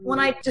when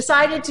I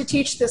decided to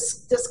teach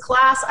this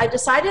class, I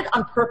decided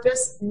on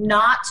purpose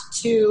not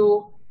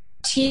to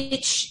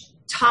teach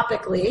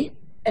topically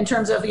in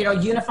terms of,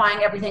 unifying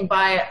everything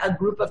by a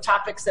group of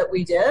topics that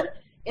we did.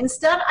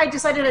 Instead, I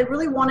decided I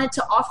really wanted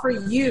to offer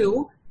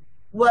you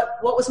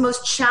what was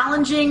most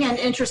challenging and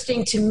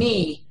interesting to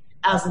me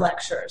as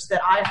lectures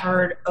that I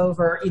heard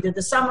over either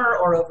the summer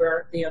or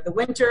over the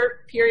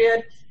winter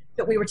period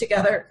that we were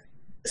together.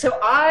 So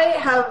I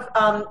have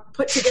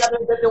put together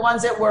the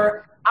ones that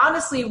were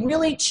honestly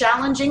really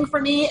challenging for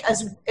me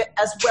as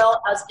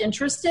well as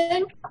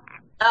interesting.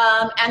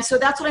 And so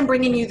that's what I'm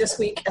bringing you this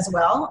week as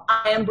well.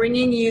 I am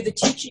bringing you the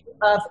teaching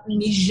of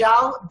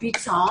Mijal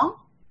Bitton,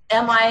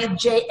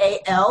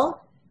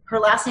 M-I-J-A-L. Her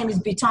last name is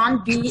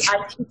Bitton,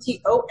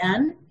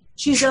 B-I-T-T-O-N.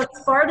 She's a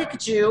Sephardic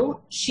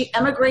Jew. She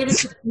emigrated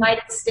to the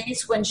United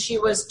States when she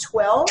was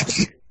 12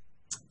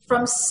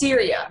 from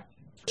Syria.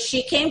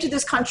 She came to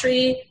this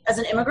country as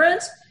an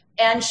immigrant,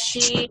 and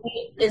she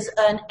is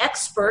an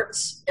expert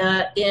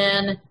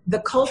in the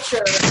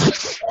culture and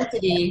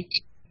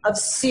identity of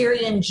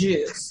Syrian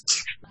Jews.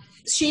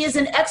 She is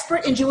an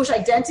expert in Jewish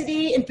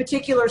identity, in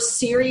particular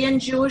Syrian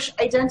Jewish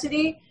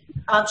identity.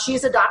 She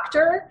is a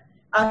doctor.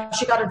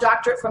 She got her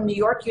doctorate from New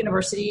York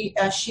University.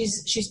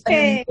 She's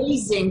an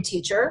amazing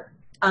teacher.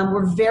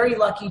 We're very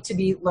lucky to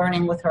be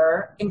learning with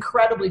her,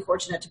 incredibly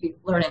fortunate to be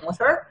learning with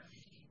her.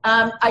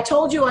 I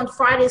told you on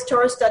Friday's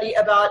Torah study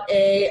about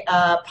a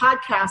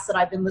podcast that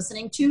I've been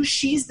listening to.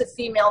 She's the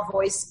female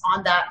voice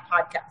on that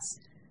podcast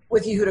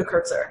with Yehuda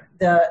Kurtzer,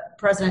 the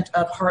president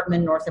of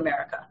Hartman North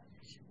America.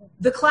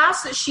 The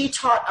class that she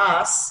taught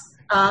us,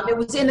 it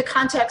was in the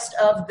context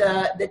of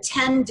the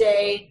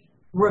 10-day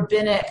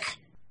rabbinic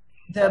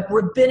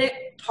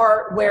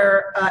part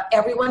where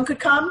everyone could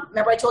come.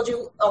 Remember I told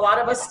you a lot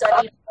of us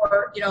studied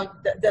for,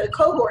 the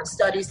cohort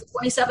studies, the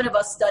 27 of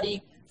us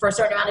study for a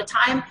certain amount of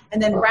time,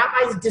 and then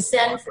rabbis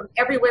descend from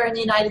everywhere in the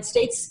United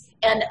States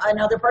and in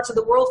other parts of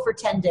the world for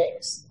 10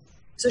 days.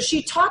 So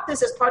she taught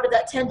this as part of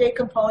that 10-day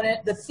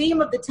component. The theme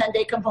of the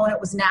 10-day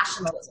component was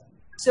nationalism.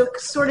 So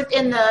sort of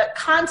in the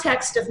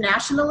context of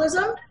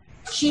nationalism,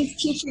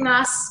 she's teaching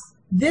us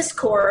this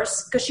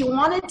course because she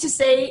wanted to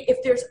say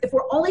if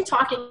we're only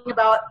talking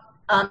about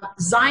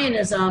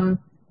Zionism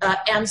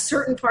and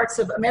certain parts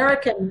of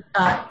American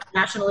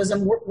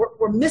nationalism,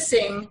 we're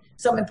missing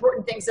some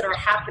important things that are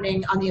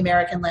happening on the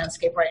American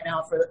landscape right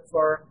now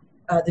for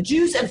the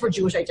Jews and for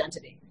Jewish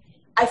identity.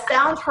 I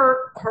found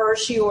her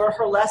shiur,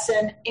 her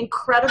lesson,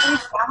 incredibly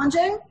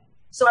challenging.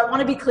 So I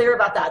want to be clear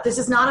about that. This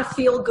is not a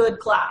feel-good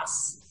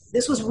class.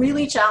 This was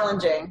really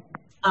challenging.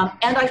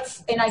 And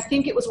I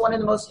think it was one of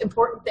the most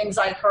important things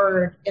I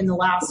heard in the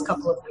last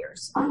couple of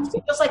years.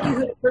 So just like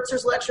Yehuda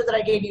Kurtzer's lecture that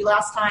I gave you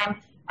last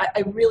time,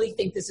 I really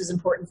think this is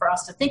important for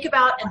us to think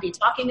about and be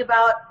talking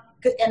about,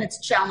 and it's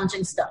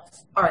challenging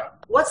stuff. All right,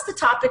 what's the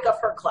topic of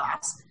her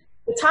class?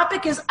 The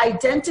topic is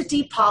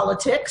identity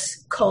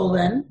politics,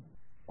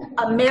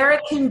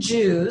 American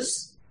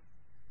Jews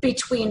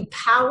between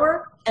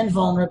power and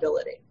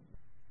vulnerability.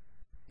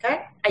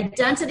 Okay?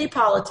 Identity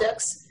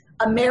politics,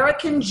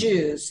 American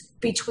Jews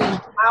between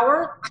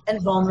power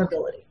and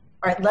vulnerability.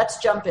 All right, let's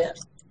jump in.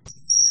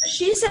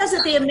 She says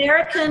that the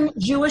American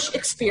Jewish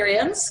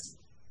experience,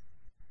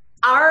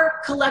 our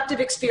collective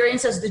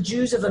experience as the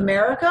Jews of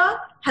America,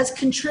 has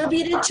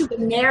contributed to the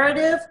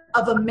narrative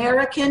of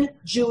American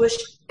Jewish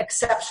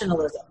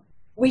exceptionalism.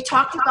 We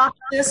talked about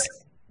this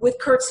with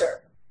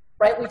Kurtzer,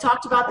 right? We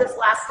talked about this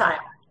last time.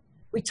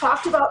 We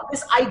talked about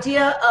this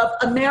idea of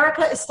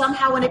America is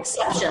somehow an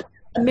exception.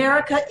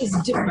 America is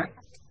different.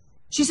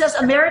 She says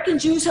American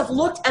Jews have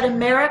looked at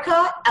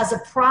America as a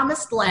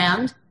promised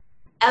land,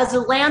 as a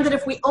land that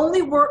if we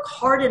only work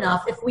hard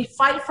enough, if we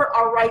fight for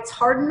our rights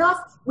hard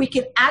enough, we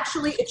can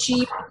actually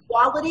achieve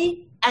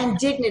equality and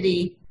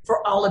dignity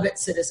for all of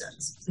its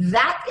citizens.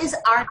 That is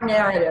our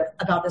narrative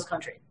about this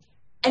country.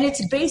 And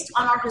it's based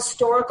on our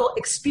historical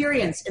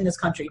experience in this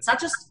country. It's not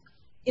just,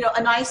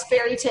 a nice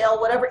fairy tale,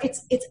 whatever.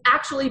 It's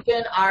actually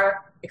been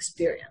our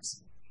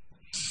experience.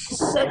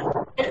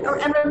 So,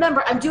 and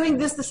remember, I'm doing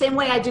this the same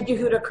way I did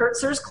Yehuda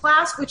Kurtzer's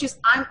class, which is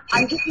I'm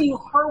giving you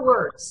her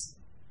words.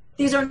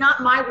 These are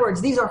not my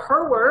words. These are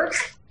her words,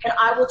 and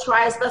I will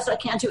try as best I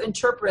can to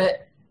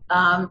interpret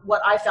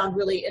what I found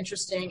really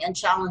interesting and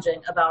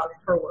challenging about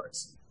her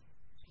words.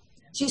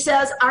 She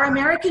says, our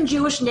American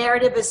Jewish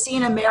narrative has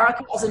seen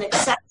America as an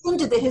exception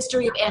to the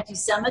history of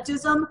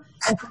anti-Semitism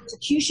and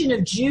persecution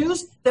of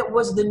Jews that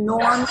was the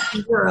norm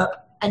in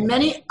Europe and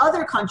many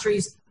other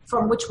countries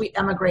from which we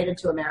emigrated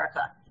to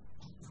America.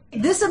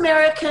 This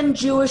American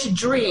Jewish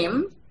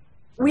dream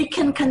we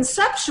can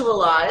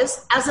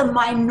conceptualize as a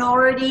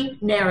minority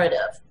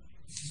narrative,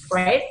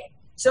 right?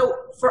 So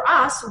for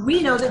us,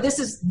 we know that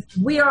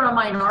we are a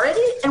minority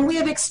and we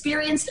have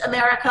experienced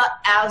America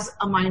as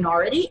a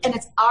minority, and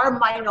it's our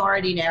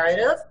minority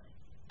narrative.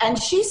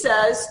 And she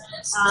says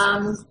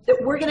that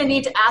we're going to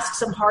need to ask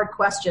some hard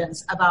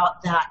questions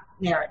about that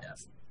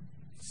narrative.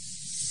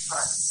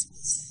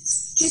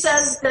 She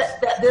says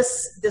that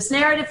this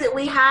narrative that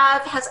we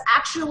have has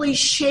actually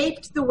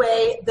shaped the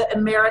way that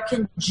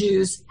American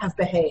Jews have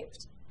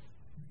behaved.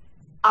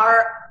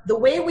 the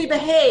way we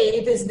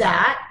behave is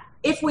that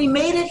if we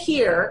made it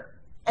here,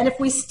 and if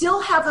we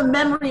still have a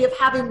memory of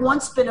having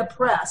once been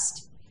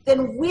oppressed,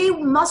 then we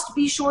must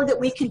be sure that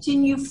we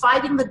continue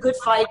fighting the good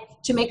fight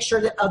to make sure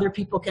that other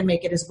people can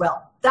make it as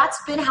well. That's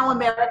been how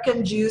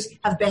American Jews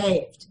have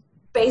behaved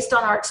based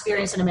on our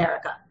experience in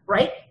America,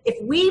 right?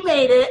 If we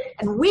made it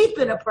and we've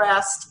been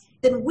oppressed,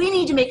 then we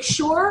need to make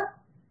sure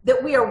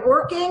that we are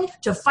working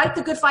to fight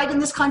the good fight in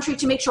this country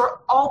to make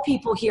sure all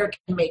people here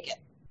can make it.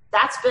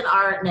 That's been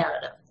our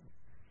narrative.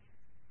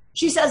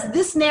 She says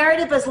this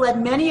narrative has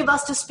led many of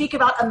us to speak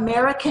about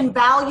American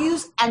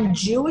values and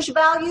Jewish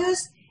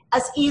values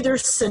as either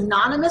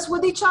synonymous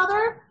with each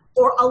other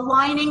or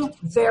aligning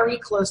very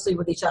closely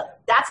with each other.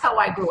 That's how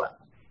I grew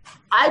up.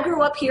 I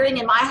grew up hearing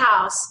in my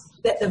house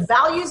that the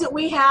values that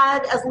we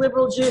had as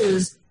liberal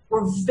Jews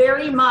were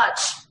very much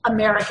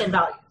American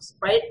values,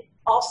 right?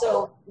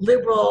 Also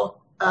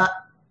liberal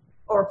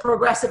or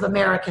progressive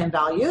American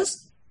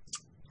values.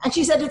 And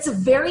she said it's a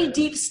very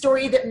deep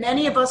story that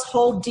many of us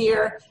hold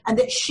dear and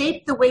that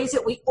shape the ways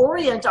that we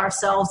orient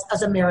ourselves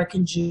as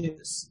American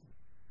Jews.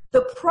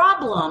 The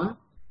problem,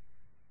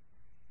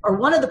 or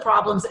one of the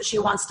problems that she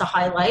wants to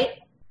highlight,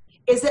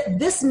 is that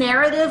this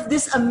narrative,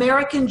 this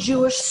American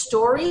Jewish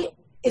story,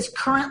 is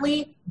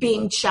currently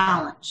being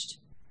challenged.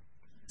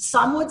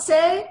 Some would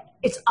say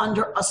it's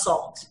under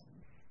assault.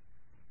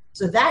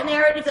 So that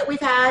narrative that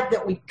we've had,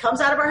 comes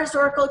out of our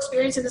historical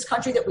experience in this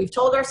country, that we've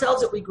told ourselves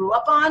that we grew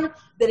up on,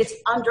 that it's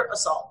under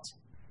assault.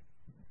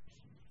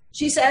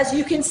 She says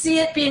you can see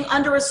it being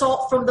under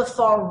assault from the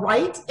far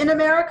right in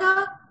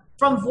America,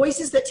 from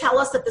voices that tell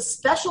us that the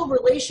special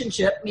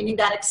relationship, meaning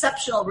that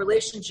exceptional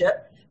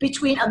relationship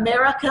between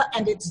America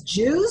and its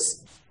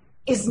Jews,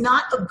 is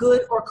not a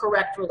good or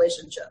correct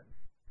relationship.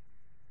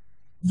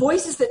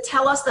 Voices that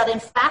tell us that, in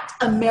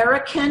fact,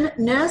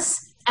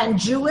 Americanness and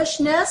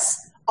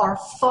Jewishness are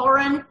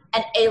foreign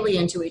and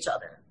alien to each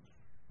other,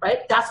 right?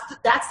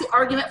 That's the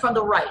argument from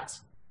the right.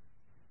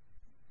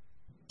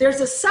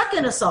 There's a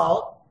second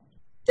assault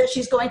that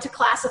she's going to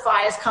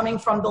classify as coming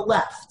from the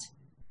left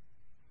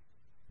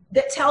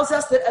that tells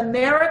us that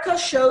America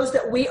shows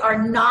that we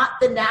are not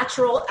the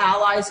natural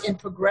allies in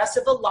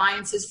progressive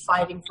alliances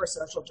fighting for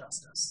social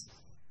justice.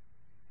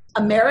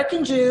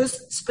 American Jews,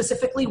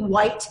 specifically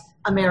white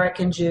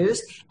American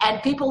Jews,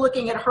 and people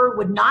looking at her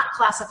would not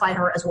classify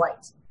her as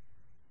white,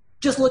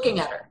 just looking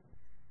at her,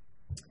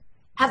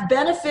 have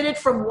benefited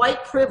from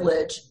white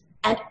privilege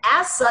and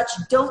as such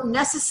don't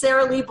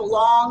necessarily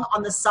belong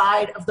on the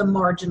side of the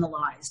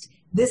marginalized.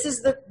 This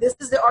is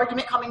the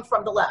argument coming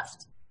from the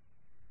left.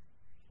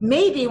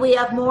 Maybe we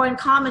have more in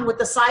common with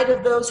the side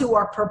of those who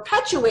are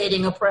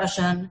perpetuating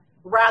oppression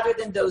rather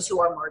than those who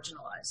are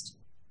marginalized,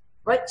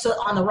 right? So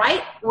on the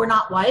right, we're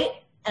not white,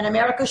 and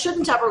America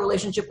shouldn't have a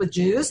relationship with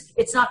Jews.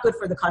 It's not good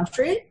for the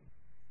country.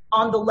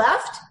 On the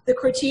left, the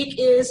critique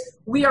is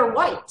we are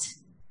white,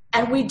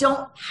 and we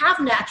don't have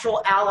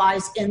natural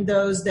allies in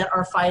those that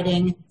are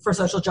fighting for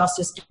social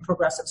justice in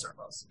progressive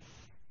circles.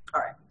 All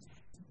right.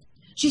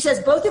 She says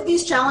both of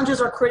these challenges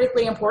are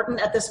critically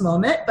important at this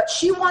moment, but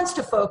she wants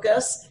to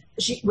focus,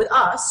 she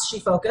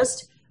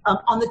focused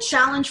on the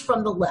challenge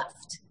from the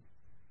left.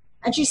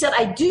 And she said,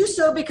 I do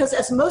so because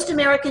as most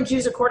American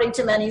Jews, according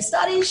to many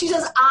studies, she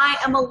says, I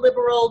am a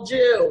liberal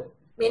Jew,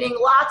 meaning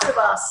lots of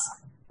us,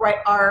 right,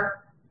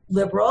 are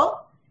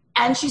liberal.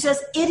 And she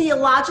says,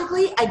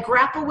 ideologically, I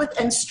grapple with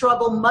and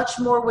struggle much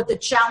more with the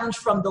challenge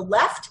from the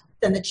left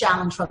than the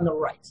challenge from the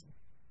right.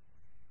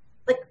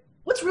 Like,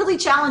 what's really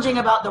challenging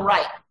about the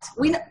right?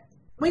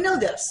 We know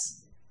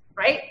this,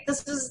 right?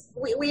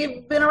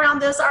 We've been around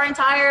this our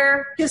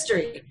entire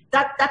history.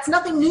 That's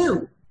nothing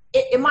new.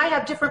 It might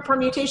have different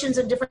permutations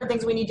and different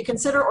things we need to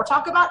consider or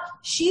talk about.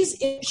 She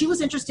was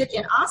interested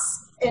in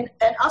us and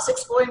us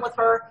exploring with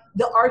her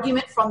the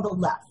argument from the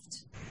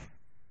left.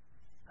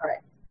 All right.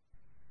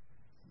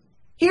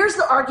 Here's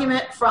the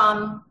argument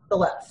from the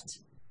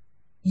left.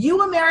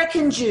 You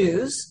American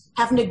Jews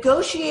have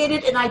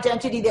negotiated an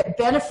identity that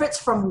benefits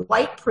from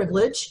white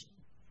privilege.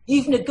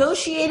 You've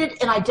negotiated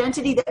an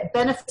identity that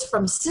benefits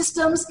from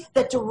systems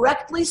that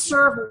directly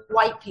serve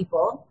white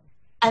people.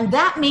 And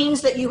that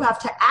means that you have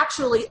to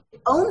actually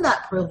own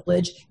that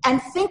privilege and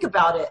think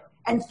about it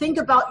and think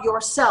about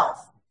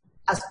yourself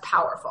as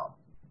powerful.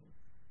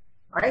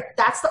 All right?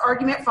 That's the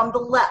argument from the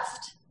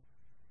left.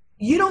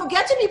 You don't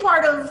get to be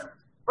part of,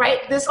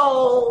 right, this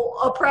whole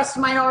oppressed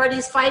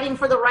minorities fighting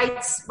for the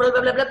rights, blah,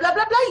 blah, blah, blah, blah,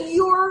 blah, blah.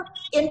 You're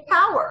in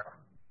power.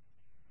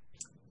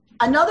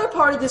 Another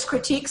part of this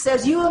critique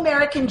says you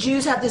American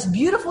Jews have this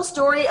beautiful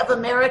story of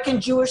American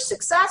Jewish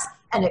success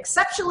and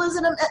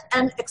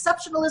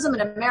exceptionalism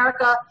in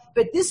America,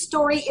 but this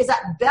story is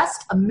at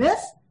best a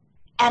myth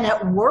and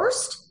at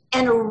worst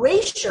an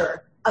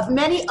erasure of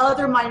many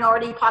other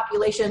minority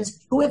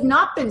populations who have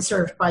not been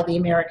served by the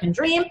American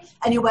dream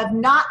and who have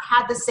not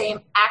had the same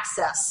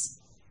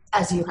access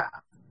as you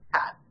have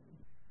had.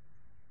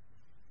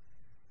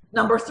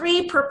 Number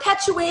 3,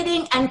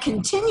 perpetuating and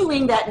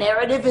continuing that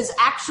narrative is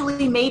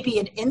actually maybe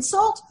an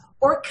insult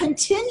or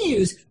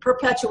continues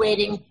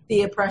perpetuating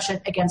the oppression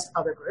against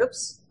other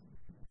groups.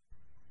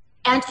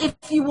 And if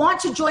you want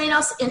to join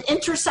us in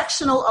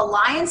intersectional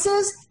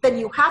alliances, then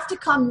you have to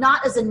come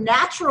not as a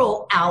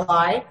natural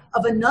ally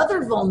of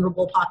another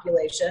vulnerable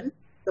population,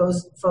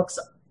 those folks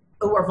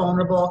who are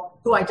vulnerable,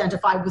 who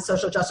identify with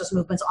social justice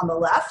movements on the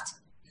left.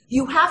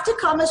 You have to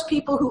come as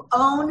people who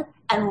own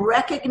and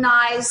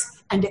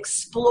recognize and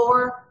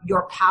explore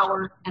your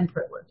power and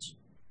privilege.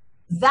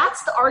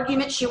 That's the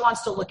argument she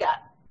wants to look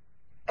at.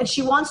 And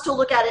she wants to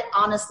look at it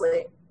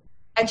honestly.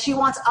 And she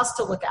wants us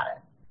to look at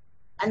it.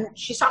 And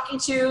she's talking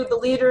to the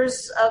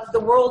leaders of the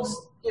world's,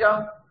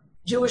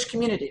 Jewish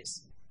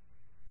communities.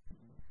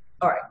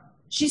 All right.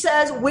 She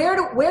says,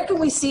 where can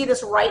we see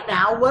this right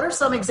now? What are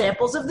some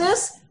examples of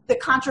this? The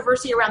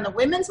controversy around the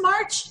Women's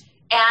March.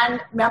 And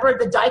remember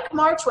the Dyke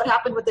March, what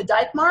happened with the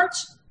Dyke March?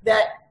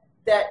 That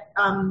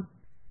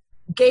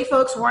gay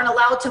folks weren't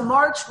allowed to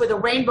march with a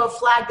rainbow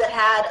flag that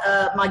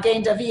had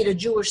Magen David, a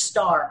Jewish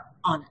star,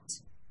 on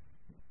it.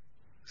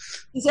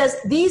 He says,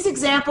 these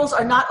examples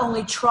are not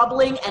only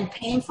troubling and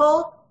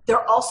painful,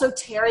 they're also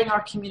tearing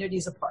our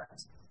communities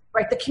apart,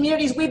 right? The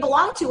communities we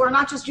belong to are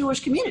not just Jewish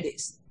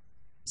communities.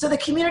 So the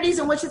communities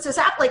in which this is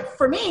happening, like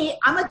for me,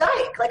 I'm a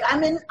dyke. Like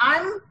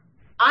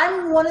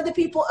I'm one of the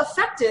people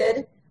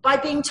affected by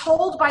being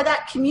told by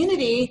that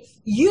community,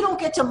 you don't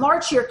get to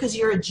march here because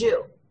you're a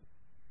Jew,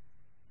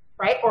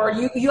 right? Or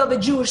you have a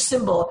Jewish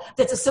symbol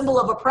that's a symbol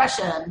of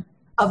oppression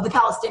of the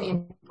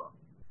Palestinian people.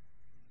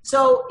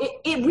 So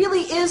it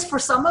really is, for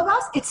some of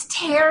us, it's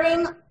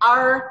tearing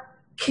our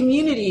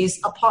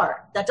communities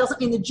apart. That doesn't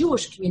mean the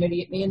Jewish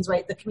community. It means,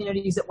 right, the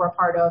communities that we're a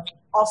part of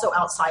also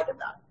outside of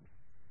that.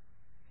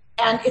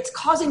 And it's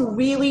causing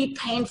really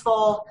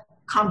painful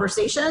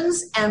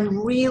conversations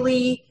and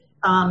really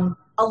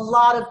a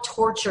lot of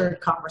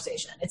tortured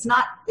conversation.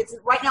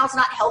 Right now it's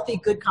not healthy,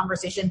 good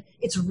conversation.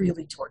 It's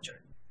really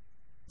tortured.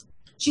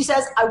 She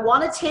says, I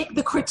want to take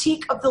the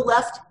critique of the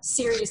left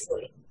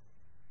seriously.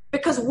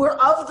 Because we're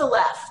of the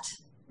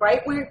left,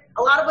 right?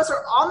 A lot of us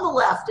are on the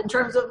left in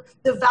terms of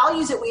the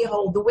values that we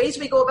hold, the ways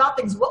we go about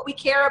things, what we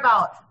care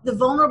about, the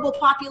vulnerable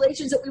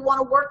populations that we want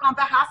to work on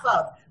behalf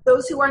of,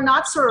 those who are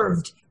not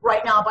served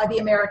right now by the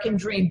American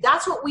dream.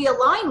 That's what we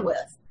align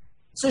with.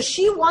 So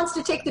she wants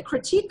to take the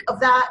critique of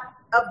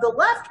the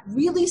left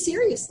really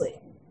seriously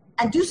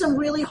and do some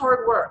really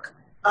hard work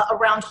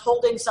around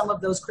holding some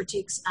of those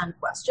critiques and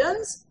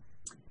questions.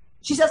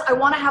 She says, I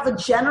want to have a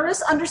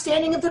generous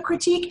understanding of the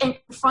critique and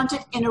confront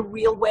it in a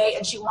real way,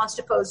 and she wants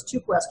to pose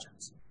 2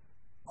 questions.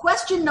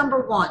 Question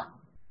number 1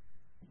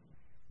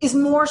 is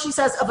more, she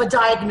says, of a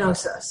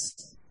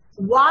diagnosis.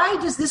 Why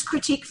does this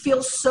critique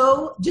feel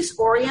so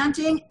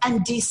disorienting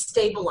and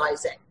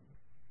destabilizing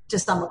to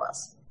some of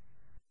us?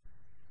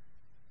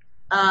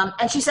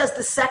 And she says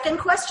the second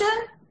question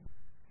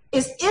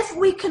is, if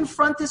we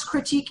confront this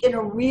critique in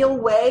a real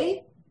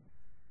way,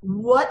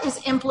 what is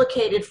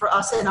implicated for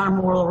us in our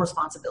moral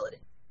responsibility?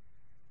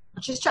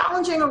 She's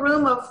challenging a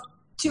room of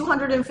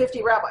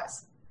 250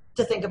 rabbis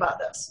to think about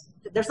this.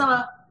 There's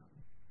not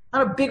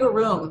a bigger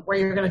room where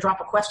you're going to drop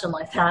a question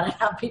like that and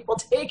have people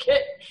take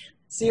it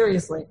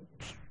seriously.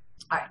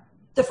 All right.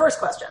 The first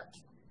question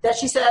that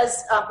she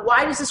says,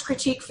 why does this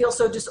critique feel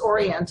so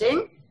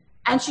disorienting?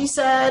 And she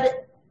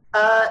said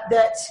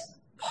that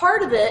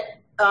part of it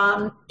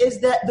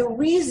is that the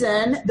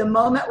reason the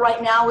moment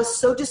right now is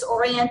so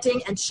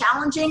disorienting and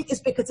challenging is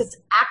because it's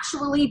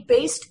actually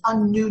based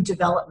on new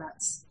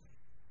developments.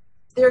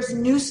 There's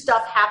new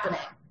stuff happening.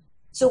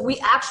 So we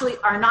actually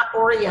are not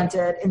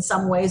oriented in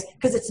some ways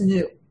because it's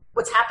new.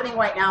 What's happening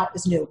right now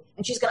is new.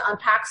 And she's going to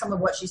unpack some of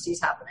what she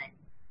sees happening.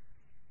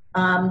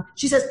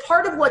 She says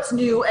part of what's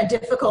new and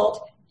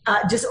difficult,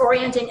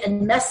 disorienting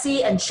and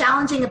messy and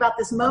challenging about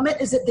this moment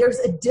is that there's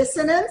a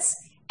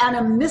dissonance and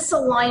a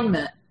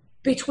misalignment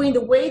between the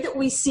way that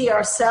we see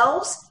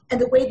ourselves and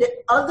the way that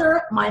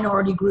other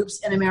minority groups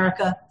in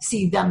America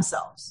see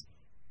themselves.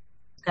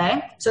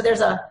 Okay? So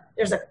there's a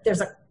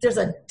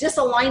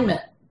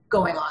disalignment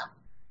going on.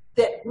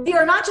 That we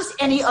are not just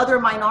any other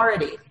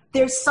minority.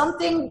 There's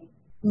something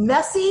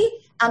messy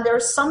and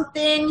there's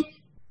something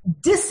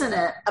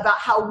dissonant about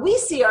how we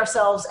see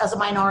ourselves as a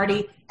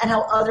minority and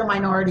how other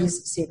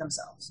minorities see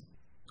themselves.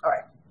 All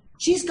right.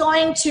 She's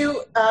going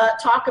to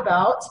talk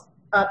about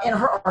in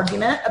her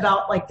argument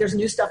about, like, there's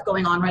new stuff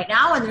going on right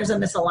now and there's a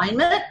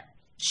misalignment.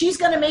 She's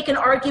going to make an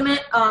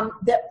argument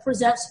that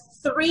presents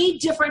 3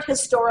 different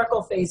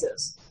historical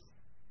phases.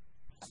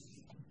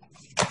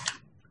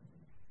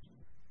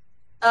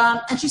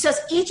 And she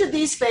says each of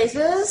these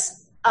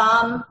phases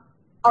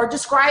are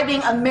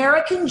describing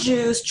American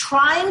Jews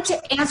trying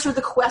to answer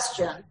the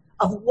question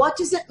of what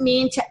does it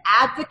mean to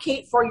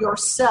advocate for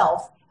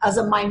yourself as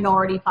a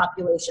minority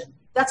population.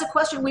 That's a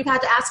question we've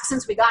had to ask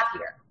since we got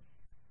here.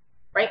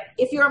 Right?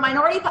 If you're a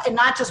minority, and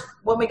not just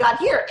when we got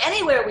here,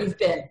 anywhere we've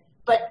been,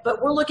 but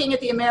we're looking at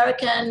the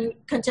American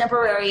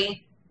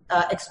contemporary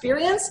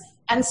experience.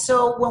 And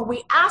so when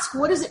we ask,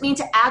 what does it mean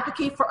to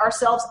advocate for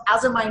ourselves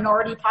as a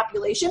minority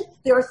population?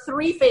 There are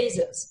 3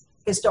 phases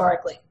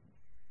historically.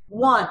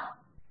 1,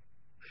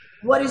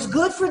 what is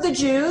good for the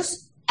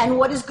Jews and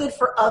what is good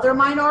for other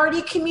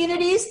minority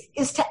communities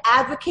is to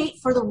advocate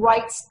for the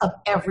rights of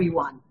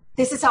everyone.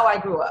 This is how I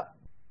grew up.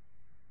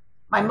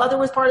 My mother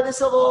was part of the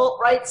civil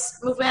rights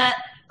movement.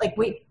 Like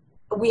we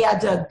had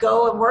to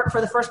go and work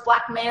for the first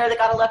black mayor that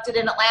got elected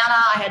in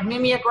Atlanta. I had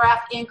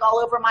mimeograph ink all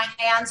over my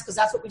hands because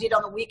that's what we did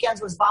on the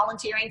weekends, was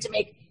volunteering to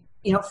make,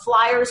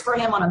 flyers for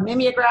him on a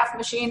mimeograph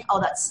machine. Oh,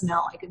 that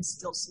smell. I can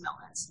still smell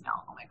that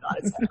smell. Oh my God,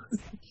 it's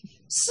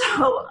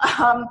so,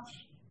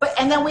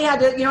 and then we had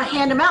to,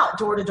 hand them out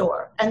door to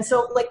door. And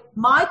so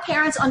my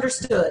parents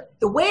understood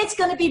the way it's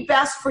going to be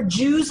best for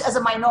Jews as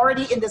a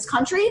minority in this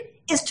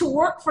country is to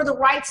work for the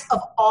rights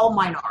of all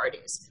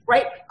minorities,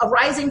 right? A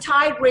rising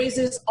tide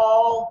raises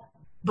all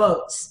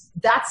boats.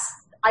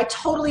 I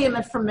totally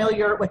am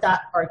familiar with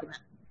that argument,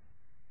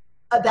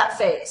 that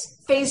phase.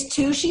 Phase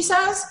 2, she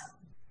says,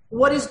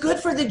 what is good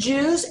for the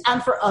Jews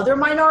and for other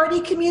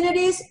minority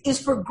communities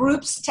is for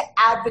groups to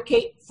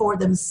advocate for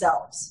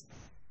themselves.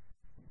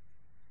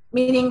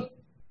 Meaning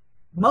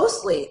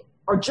mostly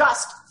or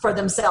just for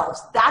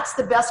themselves. That's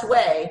the best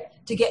way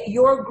to get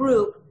your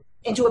group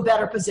into a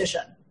better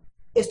position,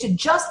 is to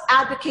just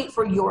advocate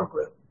for your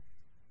group.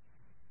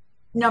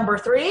 Number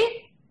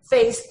 3,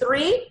 phase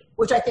 3,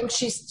 which I think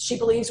she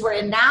believes we're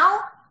in now.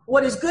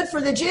 What is good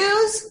for the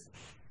Jews?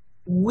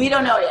 We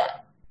don't know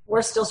yet.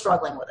 We're still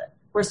struggling with it.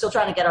 We're still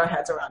trying to get our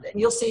heads around it. And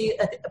you'll see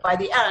by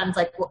the end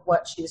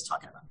what she's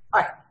talking about.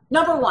 All right,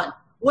 number 1.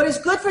 What is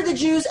good for the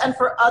Jews and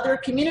for other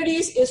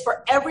communities is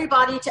for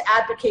everybody to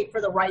advocate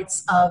for the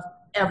rights of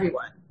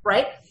everyone,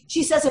 right?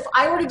 She says if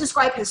I were to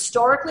describe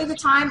historically the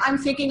time I'm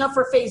thinking of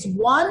for phase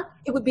 1,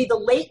 it would be the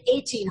late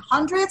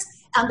 1800s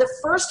and the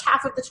first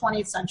half of the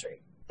 20th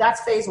century. That's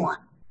phase 1.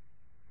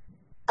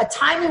 A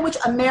time in which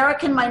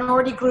American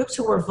minority groups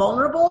who were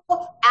vulnerable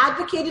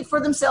advocated for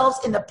themselves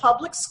in the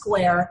public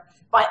square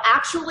by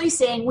actually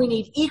saying we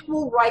need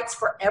equal rights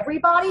for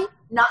everybody,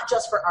 not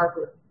just for our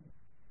group,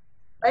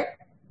 right?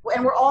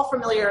 And we're all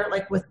familiar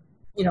with,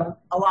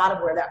 a lot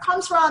of where that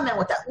comes from and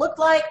what that looked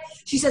like.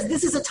 She says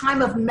this is a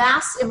time of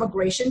mass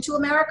immigration to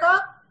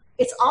America.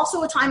 It's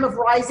also a time of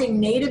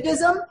rising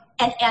nativism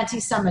and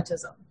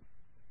anti-Semitism.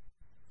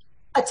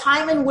 A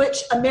time in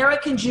which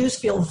American Jews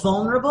feel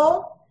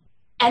vulnerable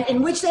and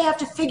in which they have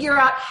to figure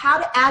out how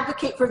to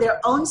advocate for their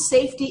own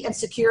safety and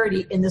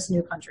security in this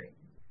new country.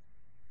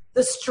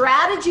 The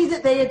strategy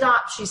that they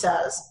adopt, she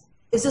says,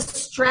 is a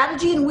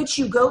strategy in which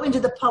you go into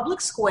the public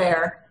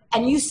square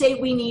and you say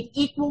we need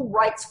equal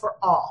rights for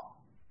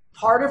all.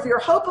 Part of your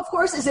hope, of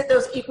course, is that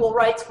those equal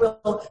rights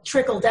will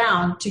trickle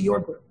down to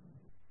your group.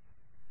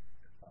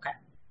 Okay.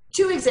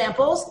 2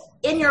 examples.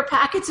 In your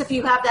packets, if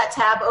you have that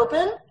tab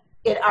open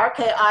at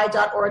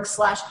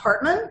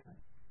rki.org/Hartman,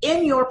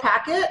 in your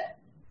packet,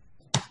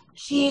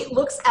 she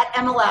looks at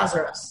Emma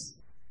Lazarus,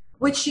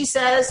 which she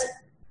says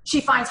she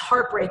finds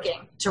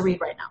heartbreaking to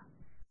read right now,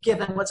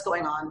 given what's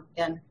going on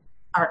in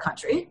our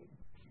country.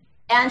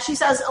 And she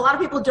says a lot of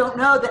people don't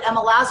know that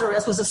Emma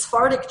Lazarus was a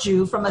Sephardic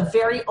Jew from a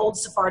very old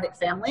Sephardic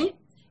family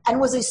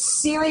and was a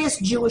serious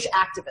Jewish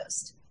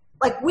activist.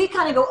 We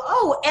kind of go,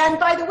 oh, and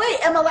by the way,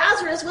 Emma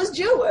Lazarus was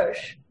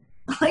Jewish.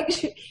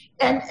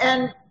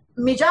 And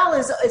Mijal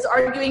is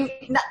arguing,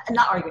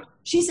 not arguing.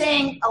 She's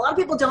saying a lot of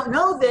people don't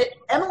know that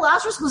Emma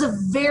Lazarus was a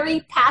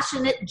very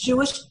passionate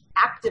Jewish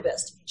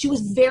activist. She was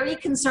very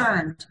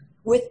concerned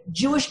with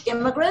Jewish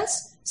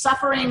immigrants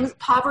suffering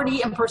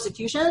poverty and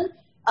persecution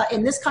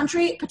in this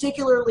country,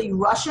 particularly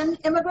Russian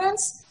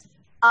immigrants.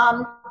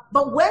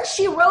 But when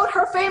she wrote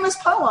her famous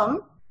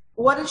poem,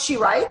 what did she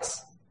write?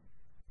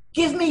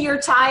 Give me your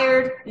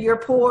tired, your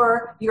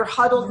poor, your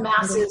huddled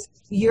masses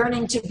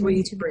yearning to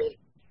breathe free.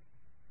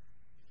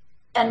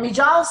 And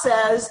Mijal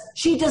says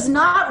she does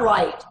not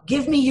write,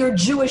 give me your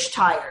Jewish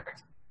tired,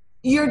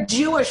 your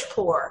Jewish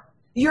poor,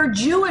 your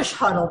Jewish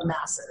huddled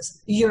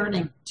masses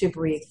yearning to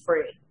breathe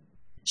free.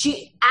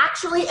 She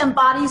actually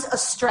embodies a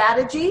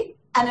strategy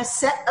and a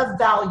set of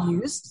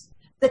values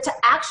that to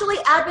actually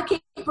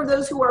advocate for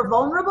those who are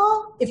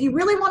vulnerable, if you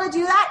really want to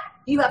do that,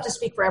 you have to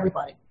speak for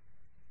everybody.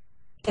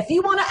 If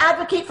you want to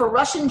advocate for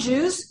Russian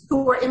Jews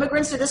who are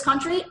immigrants to this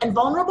country and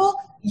vulnerable,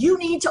 you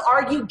need to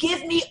argue,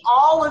 give me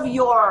all of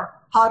your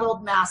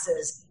huddled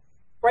masses,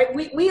 right?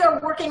 We are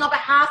working on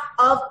behalf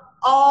of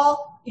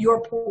all your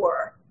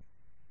poor.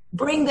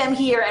 Bring them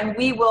here and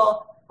we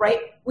will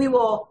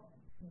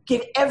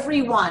give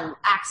everyone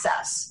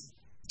access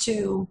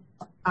to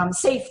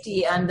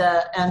safety and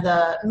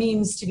the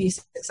means to be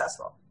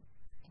successful.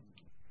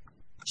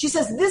 She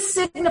says this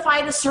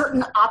signified a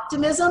certain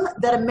optimism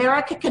that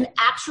America can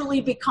actually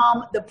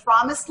become the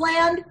promised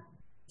land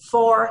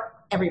for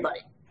everybody.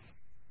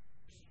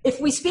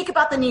 If we speak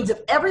about the needs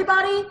of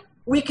everybody,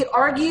 we could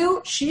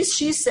argue,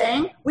 she's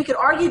saying, we could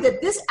argue that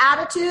this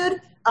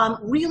attitude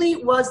really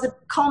was it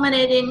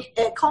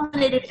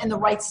culminated in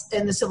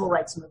the civil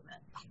rights movement.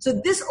 So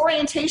this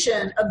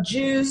orientation of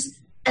Jews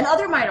and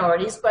other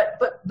minorities, but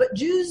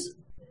Jews,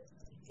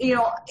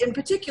 in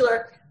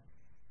particular,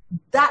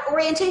 that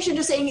orientation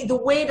to saying the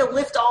way to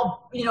lift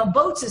all,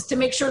 boats is to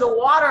make sure the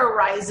water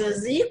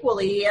rises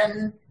equally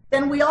and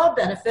then we all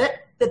benefit,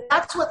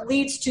 that's what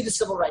leads to the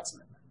civil rights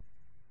movement.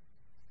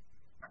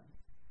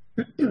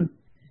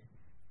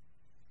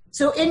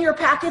 So in your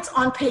packets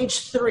on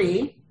page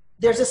 3,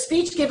 there's a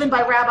speech given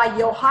by Rabbi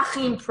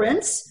Joachim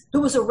Prinz,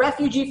 who was a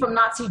refugee from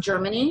Nazi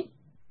Germany.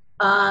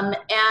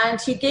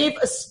 And he gave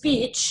a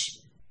speech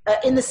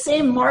in the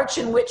same march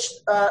in which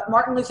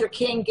Martin Luther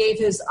King gave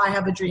his I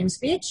Have a Dream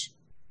speech.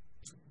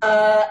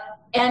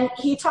 And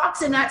he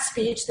talks in that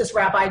speech, this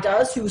rabbi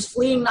does, who's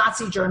fleeing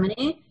Nazi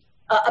Germany,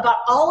 about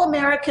all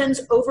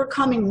Americans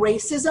overcoming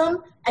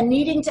racism and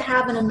needing to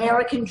have an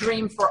American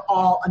dream for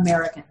all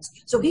Americans.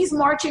 So he's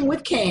marching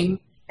with King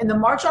in the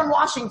March on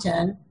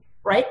Washington,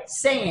 right,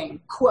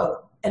 saying,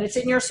 quote, and it's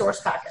in your source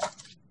packet,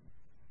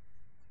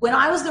 "When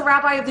I was the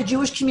rabbi of the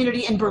Jewish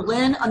community in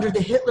Berlin under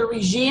the Hitler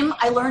regime,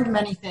 I learned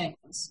many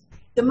things.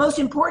 The most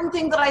important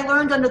thing that I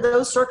learned under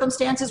those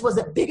circumstances was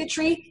that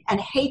bigotry and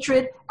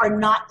hatred are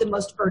not the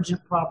most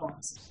urgent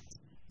problems.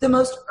 The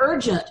most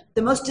urgent,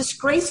 the most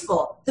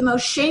disgraceful, the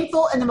most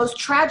shameful, and the most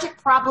tragic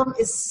problem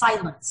is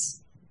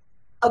silence.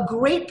 A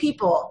great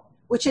people,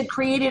 which had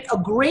created a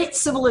great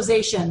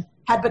civilization,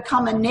 had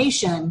become a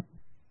nation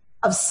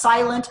of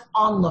silent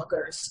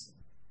onlookers.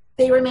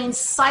 They remain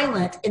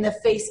silent in the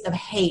face of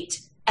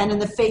hate and in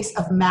the face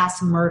of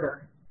mass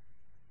murder.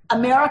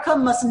 America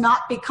must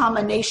not become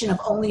a nation of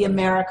only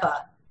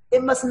America.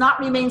 It must not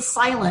remain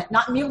silent,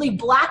 not merely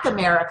Black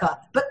America,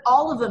 but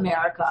all of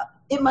America.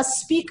 It must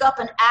speak up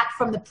and act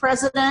from the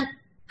president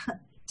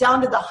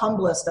down to the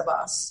humblest of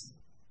us.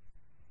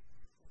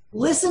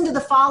 Listen to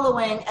the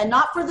following, and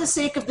not for the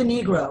sake of the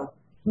Negro,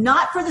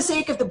 not for the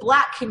sake of the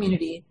Black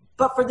community,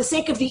 but for the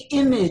sake of the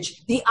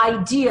image, the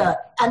idea,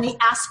 and the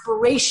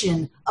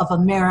aspiration of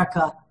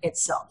America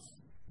itself."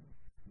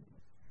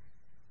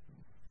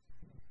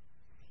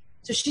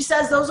 So she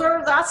says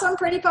that's some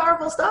pretty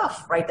powerful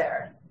stuff right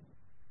there.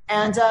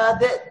 And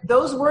that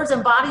those words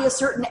embody a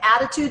certain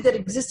attitude that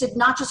existed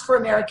not just for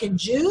American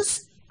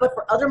Jews, but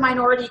for other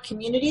minority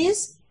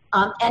communities.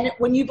 And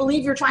when you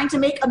believe you're trying to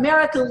make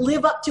America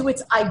live up to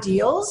its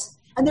ideals,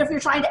 and if you're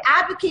trying to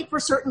advocate for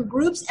certain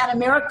groups and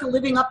America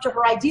living up to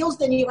her ideals,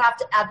 then you have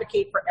to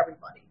advocate for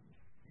everybody.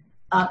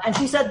 And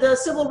she said the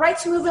civil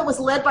rights movement was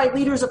led by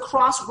leaders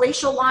across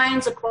racial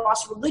lines,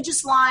 across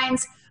religious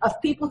lines, of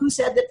people who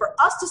said that for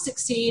us to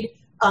succeed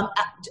on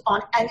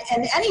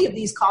any of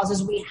these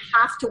causes, we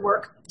have to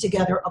work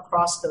together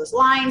across those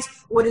lines.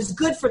 What is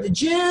good for the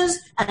Jews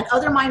and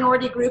other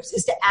minority groups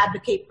is to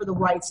advocate for the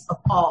rights of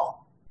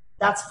all.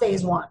 That's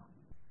phase 1.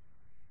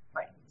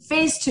 Right.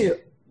 Phase 2.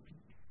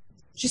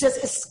 She says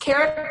it's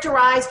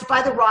characterized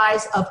by the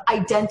rise of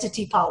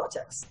identity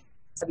politics.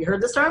 Have you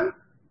heard this term?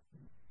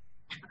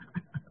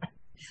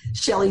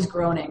 Shelley's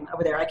groaning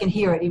over there. I can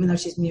hear it even though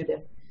she's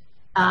muted.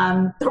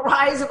 The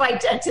rise of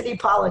identity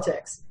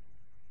politics.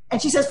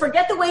 And she says,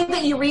 forget the way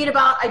that you read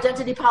about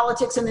identity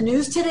politics in the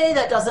news today.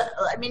 That doesn't,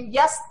 I mean,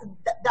 yes,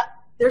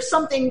 there's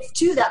something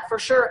to that for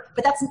sure,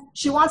 but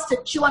she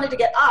wanted to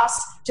get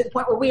us to the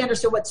point where we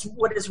understood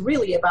what it's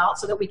really about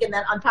so that we can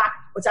then unpack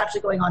what's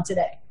actually going on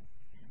today.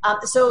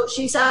 So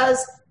she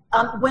says,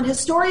 when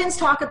historians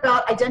talk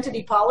about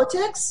identity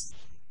politics,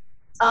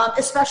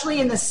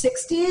 especially in the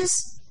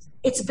 60s,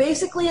 it's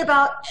basically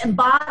about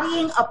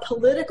embodying a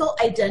political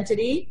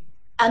identity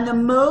and the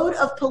mode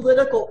of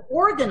political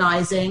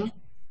organizing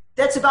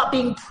that's about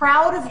being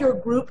proud of your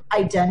group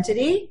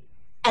identity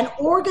and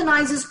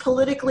organizes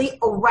politically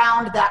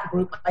around that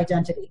group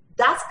identity.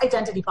 That's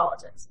identity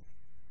politics.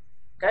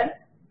 Okay?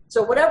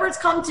 So whatever it's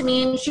come to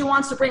mean, she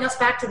wants to bring us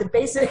back to the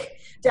basic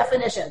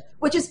definition,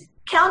 which is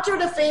counter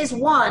to phase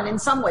 1 in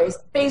some ways.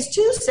 Phase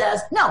 2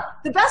 says, no,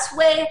 the best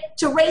way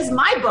to raise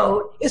my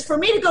boat is for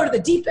me to go to the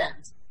deep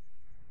end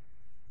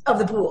of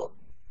the pool.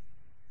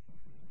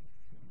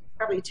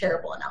 Probably a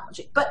terrible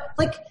analogy, but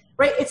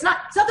right, it's not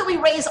that we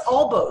raise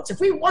all boats. If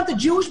we want the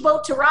Jewish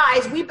boat to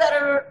rise, we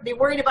better be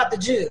worried about the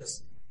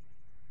Jews.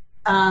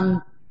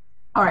 All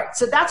right,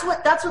 so that's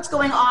what's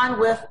going on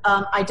with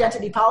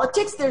identity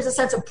politics. There's a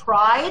sense of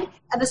pride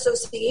and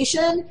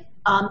association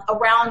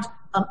around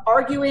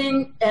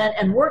arguing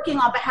and working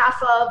on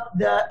behalf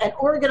of and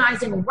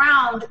organizing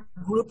around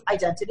group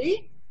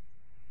identity.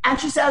 And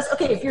she says,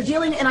 okay, if you're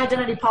dealing in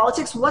identity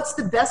politics, what's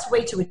the best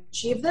way to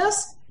achieve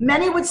this?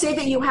 Many would say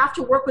that you have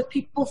to work with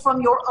people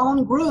from your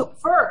own group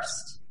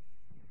first.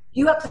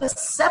 You have to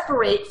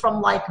separate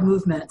from like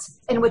movements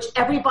in which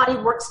everybody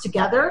works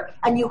together,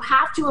 and you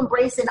have to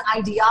embrace an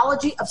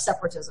ideology of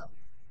separatism.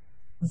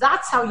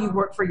 That's how you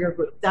work for your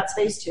group. That's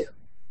phase 2.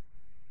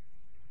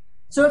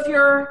 So if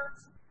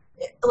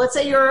let's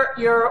say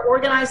you're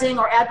organizing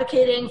or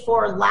advocating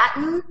for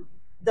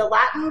the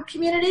Latin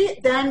community,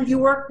 then you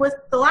work with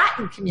the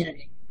Latin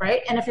community,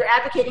 right? And if you're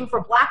advocating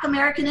for Black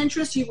American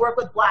interests, you work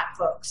with Black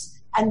folks.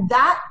 And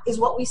that is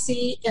what we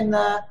see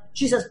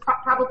she says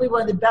probably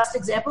one of the best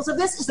examples of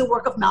this is the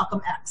work of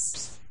Malcolm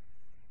X,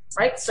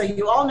 right? So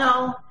you all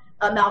know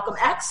Malcolm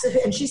X,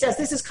 and she says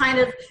this is kind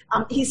of,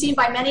 he's seen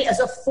by many as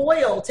a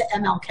foil to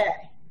MLK,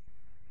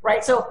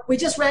 right? So we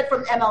just read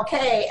from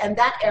MLK and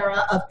that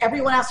era of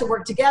everyone has to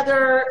work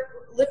together,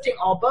 lifting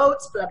all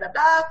boats, blah, blah,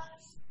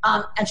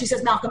 blah. And she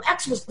says Malcolm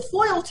X was the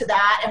foil to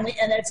that, and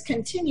it's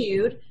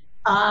continued.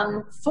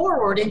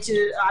 forward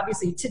into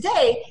obviously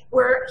today,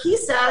 where he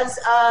says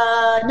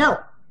no.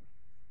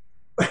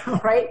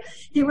 Right?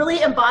 He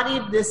really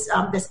embodied this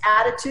this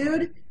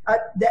attitude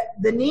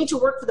that the need to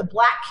work for the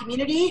Black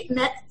community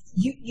meant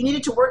you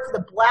needed to work for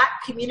the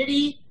Black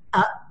community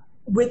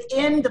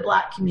within the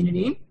Black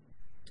community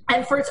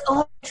and for its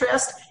own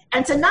interest,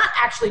 and to not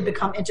actually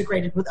become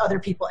integrated with other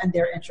people and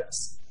their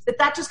interests.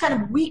 That just kind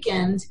of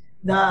weakened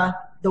the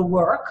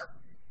work.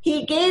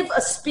 He gave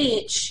a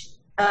speech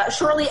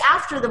shortly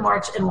after the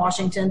march in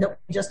Washington that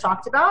we just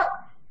talked about.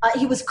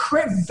 He was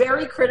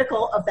very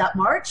critical of that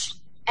march.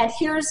 And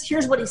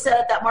here's what he said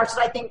at that march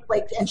that I think,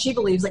 like, and she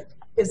believes, like,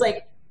 is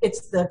like,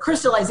 it's the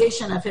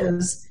crystallization of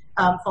his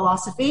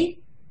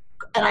philosophy.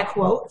 And I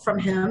quote from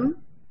him,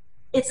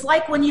 "It's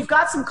like when you've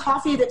got some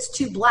coffee that's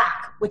too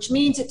black, which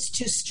means it's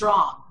too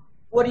strong.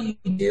 What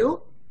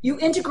do? You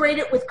integrate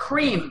it with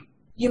cream.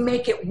 You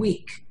make it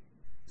weak.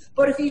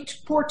 But if you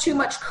pour too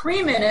much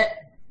cream in it,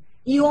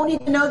 you won't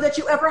even know that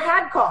you ever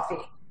had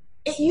coffee.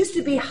 It used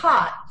to be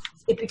hot.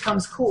 It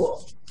becomes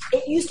cool.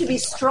 It used to be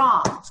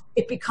strong.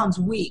 It becomes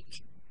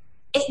weak.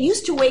 It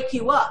used to wake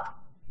you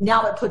up.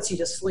 Now it puts you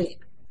to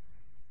sleep."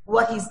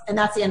 And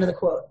that's the end of the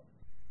quote.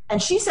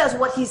 And she says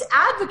what he's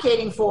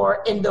advocating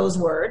for in those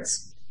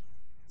words,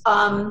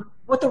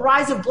 with the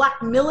rise of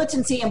Black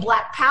militancy and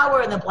Black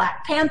power and the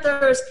Black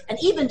Panthers, and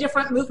even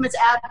different movements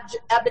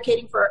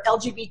advocating for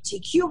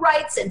LGBTQ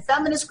rights and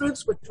feminist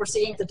groups, which we're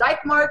seeing at the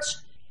Dyke March,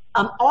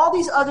 all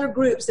these other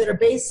groups that are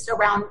based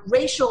around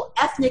racial,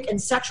 ethnic,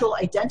 and sexual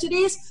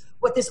identities,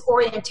 what this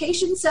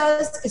orientation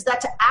says is that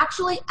to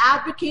actually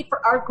advocate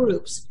for our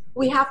groups,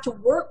 we have to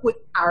work with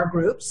our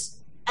groups,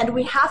 and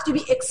we have to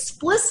be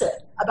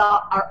explicit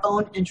about our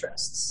own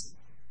interests.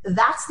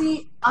 That's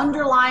the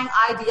underlying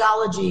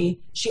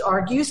ideology, she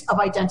argues, of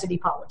identity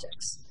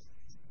politics.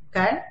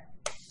 Okay?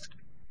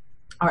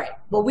 All right.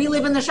 Well, we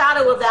live in the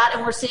shadow of that,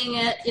 and we're seeing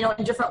it,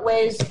 in different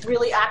ways,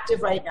 really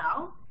active right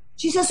now.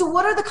 She says, so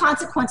what are the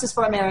consequences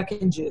for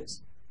American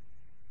Jews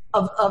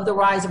of the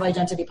rise of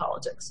identity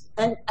politics?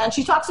 And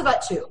she talks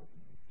about two.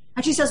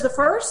 And she says the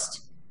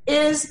first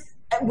is,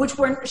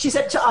 she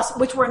said to us,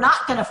 which we're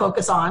not going to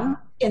focus on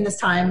in this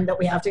time that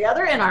we have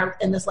together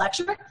in this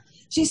lecture.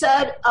 She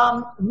said,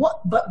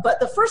 but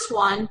the first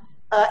one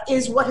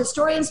is what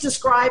historians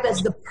describe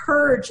as the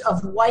purge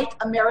of white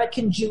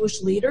American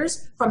Jewish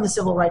leaders from the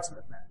civil rights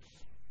movement,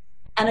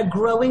 and a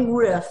growing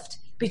rift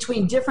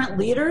between different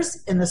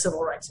leaders in the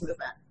civil rights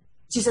movement.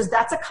 She says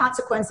that's a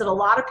consequence that a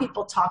lot of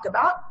people talk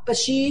about, but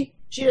she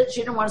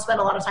didn't want to spend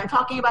a lot of time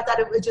talking about that.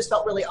 It just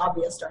felt really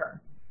obvious to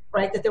her,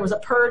 right? That there was a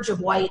purge of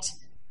white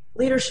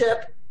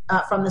leadership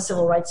from the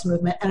civil rights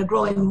movement, and a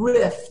growing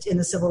rift in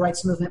the civil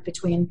rights movement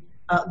between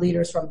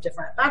leaders from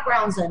different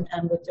backgrounds and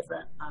with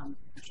different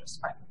interests.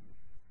 Right.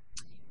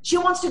 She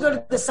wants to go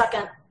to the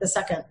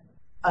second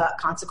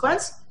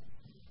consequence,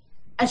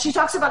 and she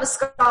talks about a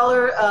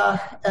scholar,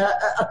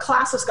 a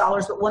class of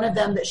scholars, but one of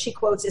them that she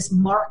quotes is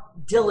Mark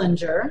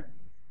Dillinger,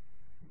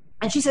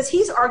 and she says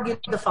he's argued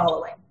the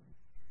following: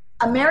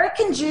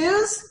 American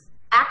Jews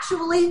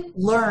actually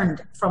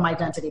learned from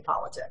identity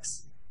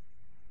politics.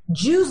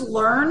 Jews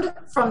learned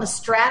from the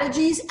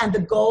strategies and the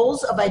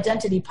goals of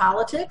identity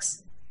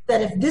politics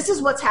that if this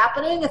is what's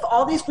happening, if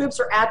all these groups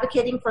are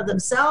advocating for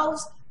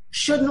themselves,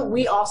 shouldn't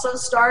we also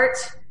start,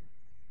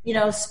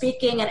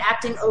 speaking and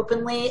acting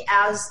openly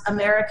as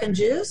American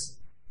Jews?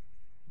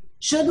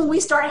 Shouldn't we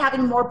start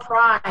having more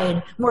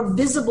pride, more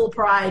visible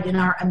pride in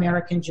our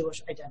American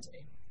Jewish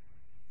identity?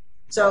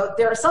 So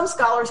there are some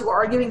scholars who are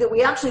arguing that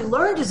we actually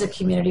learned as a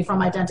community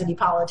from identity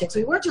politics.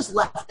 We weren't just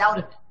left out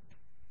of it.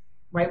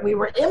 Right, we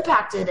were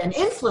impacted and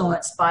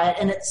influenced by it,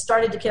 and it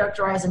started to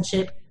characterize and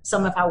shape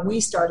some of how we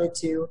started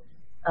to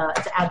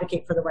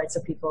advocate for the rights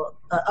of people,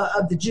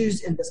 of the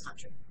Jews in this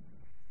country.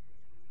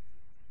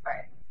 All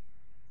right.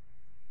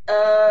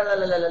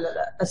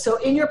 So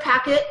in your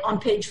packet on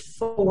page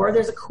 4,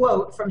 there's a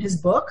quote from his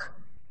book,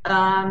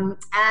 and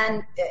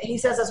he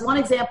says, as one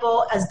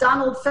example, as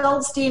Donald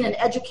Feldstein, an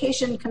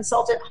education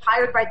consultant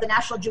hired by the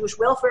National Jewish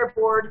Welfare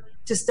Board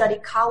to study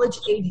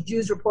college-age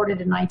Jews,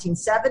 reported in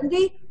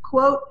 1970,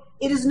 quote,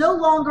 "It is no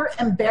longer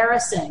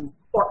embarrassing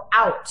or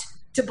out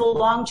to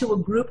belong to a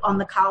group on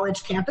the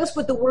college campus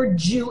with the word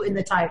Jew in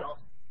the title."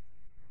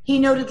 He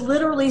noted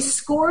literally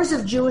scores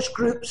of Jewish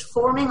groups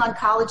forming on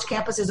college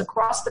campuses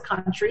across the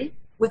country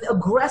with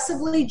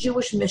aggressively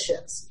Jewish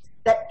missions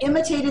that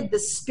imitated the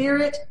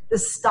spirit, the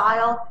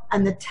style,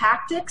 and the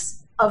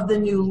tactics of the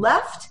New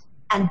Left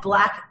and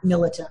Black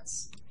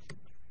militants.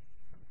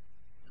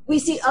 We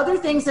see other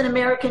things in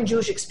American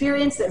Jewish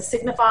experience that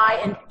signify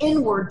an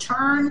inward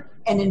turn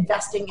and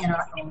investing in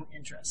our own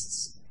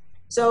interests.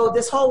 So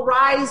this whole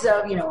rise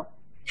of,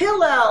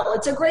 Hillel,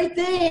 it's a great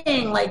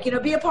thing,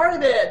 be a part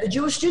of it, the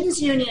Jewish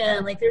Students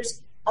Union,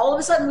 there's, all of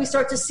a sudden we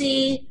start to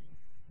see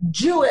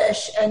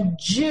Jewish and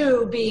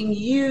Jew being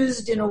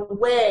used in a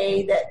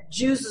way that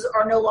Jews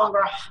are no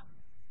longer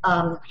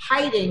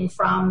hiding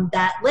from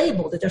that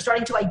label, that they're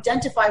starting to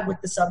identify with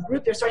the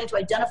subgroup, they're starting to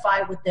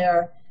identify with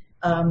their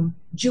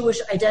Jewish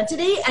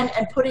identity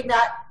and putting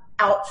that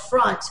out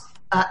front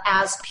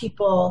as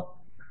people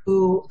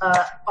who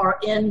are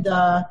in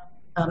the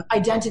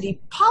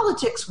identity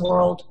politics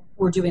world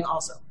were doing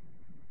also.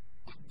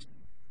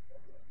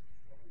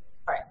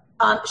 All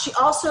right. She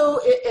also,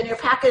 in your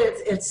packet,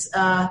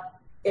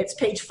 it's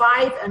page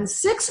 5 and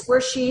 6,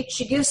 where she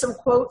gives some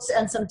quotes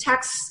and some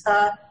texts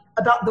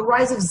about the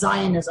rise of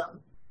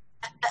Zionism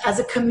as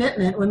a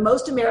commitment. When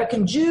most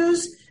American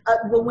Jews,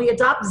 when we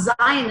adopt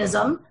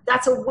Zionism,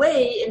 that's a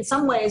way, in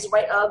some ways,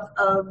 right,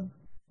 of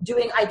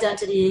doing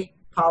identity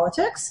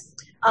politics.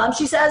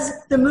 She says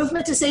the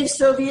movement to save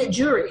Soviet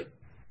Jewry,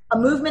 a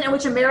movement in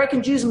which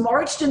American Jews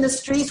marched in the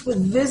streets with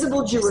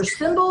visible Jewish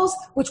symbols,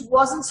 which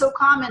wasn't so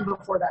common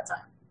before that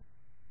time.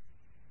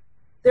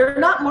 They're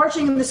not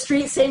marching in the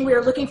streets saying we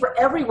are looking for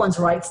everyone's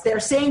rights. They're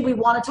saying we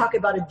want to talk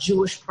about a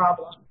Jewish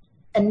problem.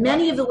 And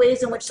many of the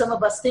ways in which some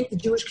of us think the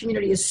Jewish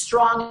community is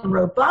strong and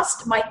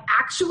robust might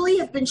actually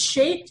have been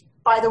shaped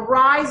by the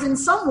rise, in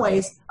some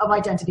ways, of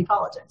identity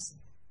politics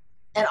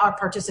and our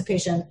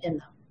participation in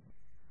them.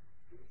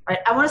 All right,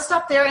 I want to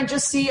stop there and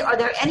just see, are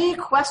there any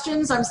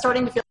questions? I'm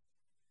starting to feel...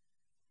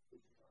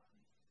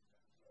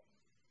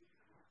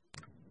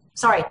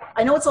 Sorry,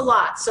 I know it's a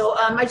lot. So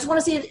I just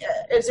want to see,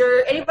 is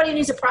there anybody who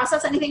needs to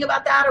process anything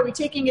about that? Are we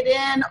taking it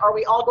in? Are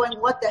we all going,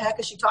 what the heck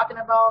is she talking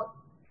about?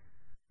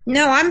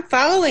 No, I'm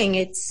following.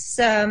 It's,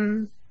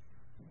 I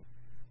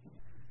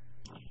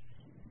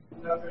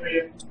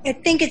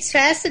think it's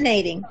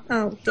fascinating.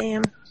 Oh,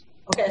 damn.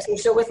 Okay, so you're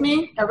still with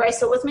me? Everybody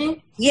still with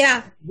me?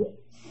 Yeah.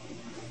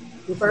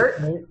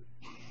 Bert?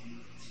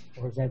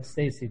 Or is that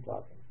Stacy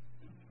talking?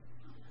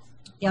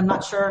 Yeah, I'm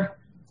not sure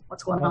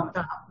what's going on with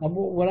that.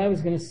 What I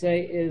was going to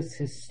say is,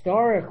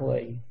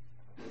 historically,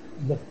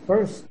 the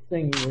first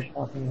thing you were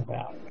talking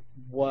about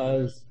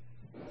was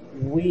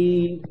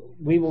we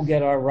will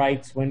get our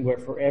rights when we're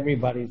for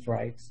everybody's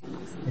rights.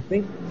 I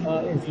think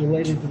it's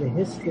related to the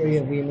history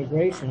of the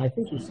immigration. I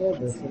think you said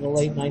this in the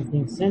late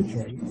 19th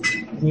century,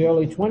 in the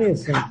early 20th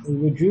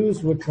century, the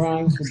Jews were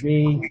trying to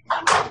be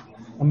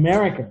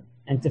American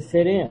and to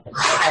fit in.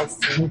 And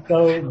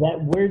so that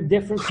we're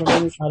different from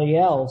anybody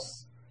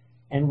else,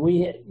 and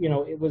we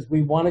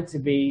wanted to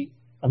be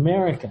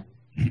American.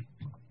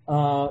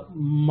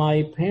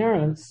 My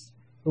grandparents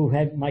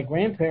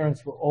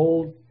were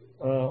old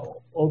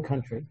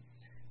country,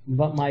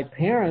 but my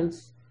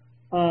parents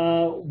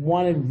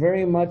wanted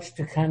very much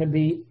to kind of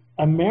be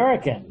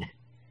American,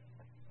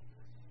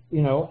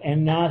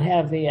 and not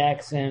have the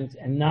accent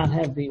and not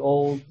have the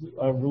old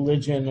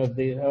religion of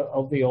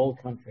the old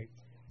country.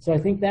 So I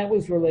think that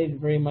was related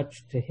very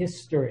much to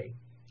history.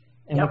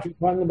 And what you're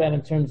talking about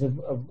in terms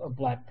of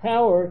Black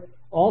Power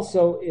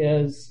also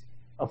is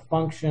a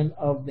function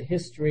of the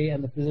history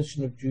and the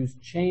position of Jews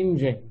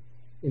changing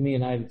in the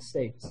United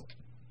States.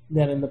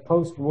 That in the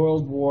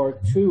post-World War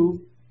II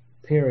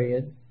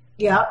period,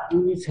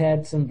 Jews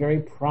had some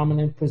very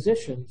prominent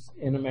positions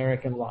in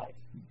American life.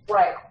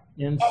 Right.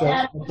 And so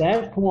at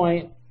that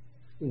point,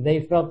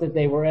 they felt that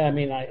they were, I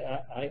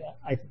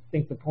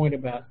think the point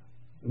about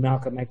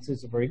Malcolm X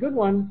is a very good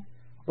one,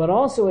 but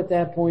also at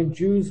that point,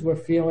 Jews were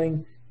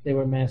feeling they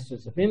were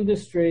masters of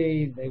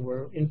industry, they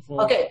were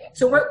influenced. Okay,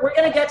 so we're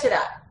going to get to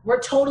that.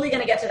 We're totally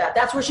going to get to that.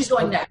 That's where she's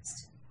going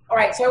next. All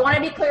right, so I want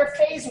to be clear.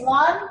 Phase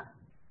 1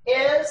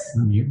 is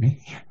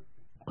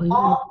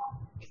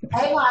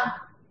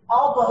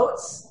all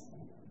votes,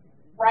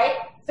 right?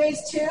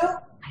 Phase 2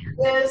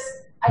 is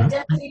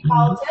identity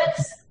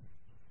politics.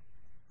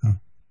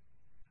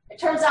 It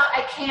turns out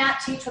I can't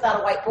teach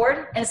without a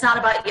whiteboard, and it's not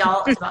about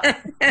y'all. It's about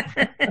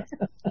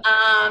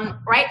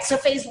right. So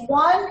phase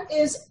 1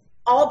 is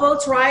all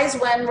boats rise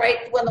when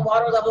the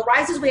water level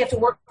rises. We have to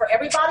work for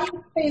everybody.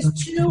 Phase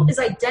 2 is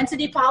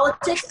identity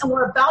politics, and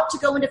we're about to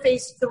go into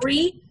phase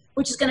 3,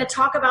 which is going to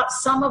talk about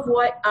some of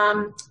what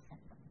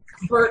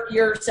Bert,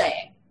 you're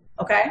saying.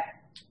 Okay.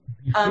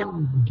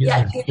 Can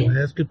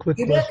I ask a quick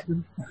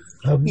question?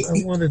 I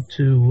wanted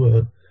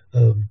to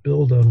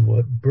build on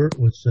what Bert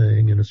was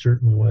saying in a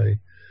certain way.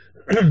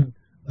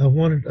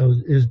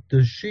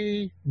 Does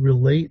she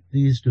relate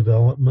these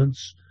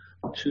developments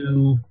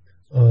to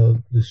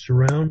the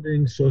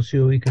surrounding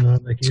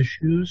socioeconomic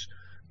issues?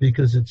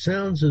 Because it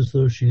sounds as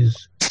though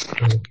she's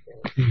doing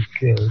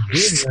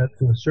that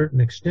to a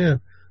certain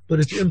extent, but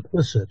it's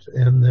implicit,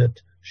 and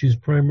that she's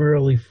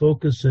primarily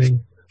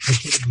focusing on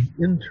the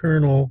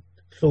internal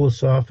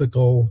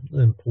philosophical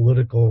and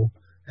political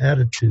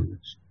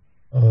attitudes.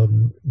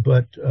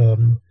 But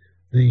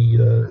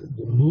the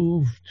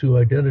move to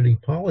identity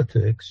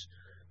politics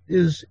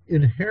is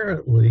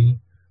inherently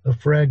a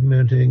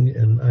fragmenting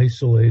and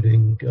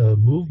isolating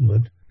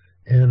movement,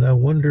 and I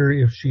wonder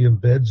if she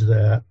embeds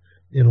that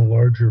in a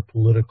larger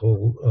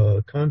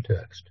political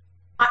context.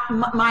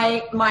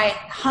 My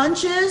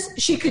hunch is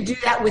she could do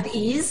that with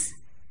ease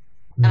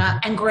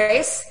and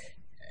grace.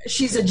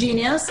 She's a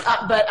genius,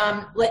 but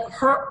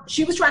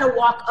she was trying to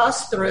walk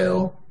us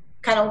through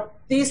kind of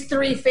these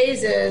 3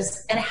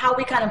 phases and how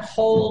we kind of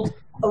hold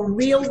a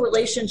real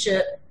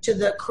relationship to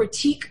the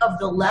critique of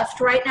the left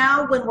right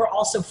now when we're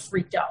also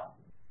freaked out.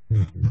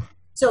 Mm-hmm.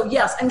 So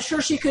yes, I'm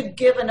sure she could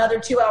give another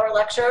 2-hour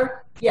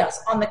lecture,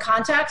 yes, on the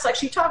context. Like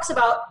she talks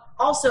about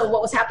also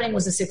what was happening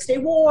was the 6-Day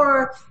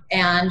War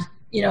and,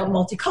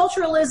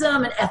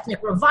 multiculturalism and ethnic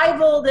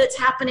revival that's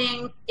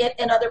happening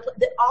in other,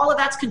 all of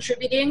that's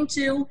contributing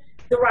to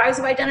the rise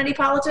of identity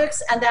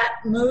politics and that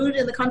mood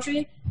in the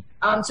country.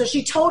 So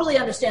she totally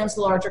understands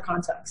the larger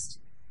context.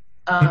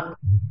 But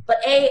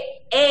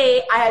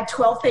I had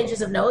 12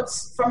 pages of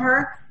notes from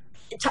her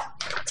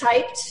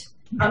typed.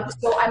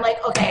 So I'm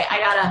like, okay,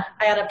 I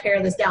gotta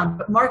pare this down.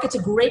 But Mark, it's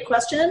a great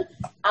question,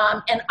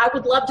 and I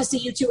would love to see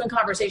you two in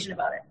conversation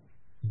about it.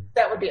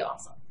 That would be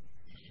awesome.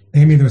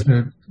 Amy, there was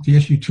the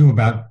issue too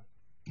about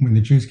when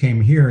the Jews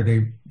came here,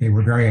 they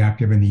were very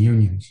active in the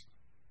unions,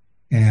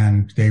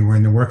 and they were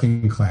in the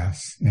working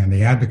class, and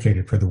they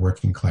advocated for the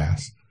working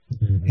class.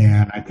 Mm-hmm.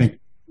 And I think,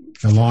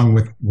 along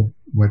with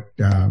what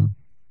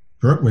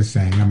Bert was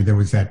saying, I mean, there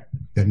was the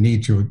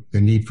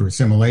need for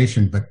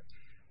assimilation, but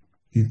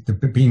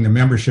being the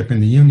membership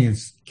in the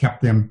unions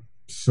kept them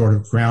sort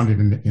of grounded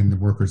in the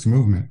workers'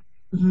 movement.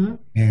 Mm-hmm.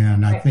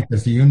 And I think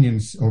as the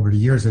unions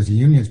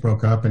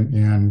broke up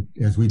and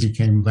as we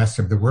became less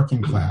of the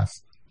working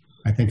class,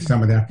 I think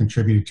some of that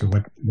contributed to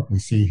what we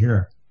see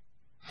here.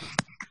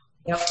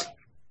 Yep.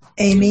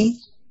 Amy?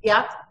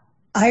 Yeah?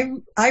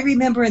 I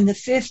remember in the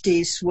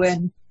 50s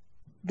when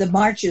the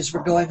marches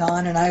were going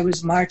on and I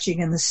was marching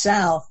in the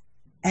South,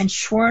 and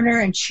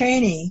Schwerner and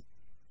Cheney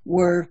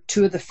were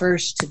two of the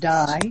first to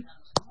die.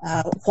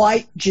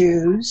 White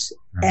Jews,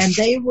 and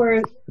they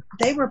were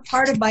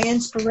part of my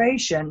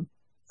inspiration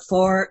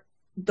for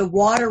the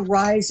water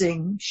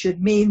rising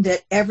should mean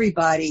that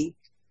everybody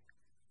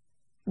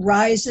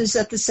rises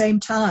at the same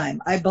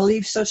time. I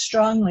believe so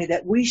strongly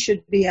that we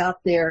should be out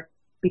there,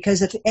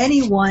 because if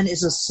anyone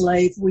is a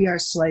slave, we are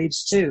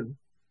slaves too.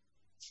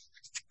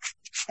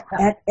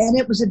 And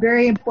it was a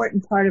very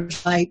important part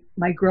of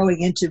my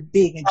growing into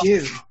being a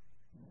Jew.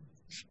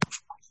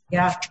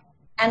 Yeah,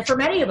 and for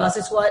many of us,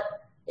 it's what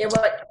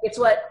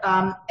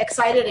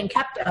excited and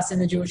kept us in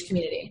the Jewish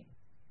community.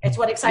 It's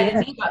what excited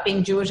me about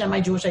being Jewish and my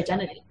Jewish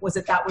identity was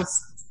those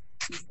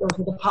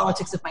were the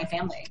politics of my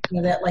family.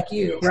 That like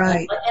you,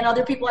 right, and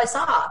other people I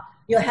saw.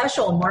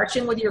 Heschel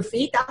marching with your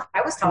feet. That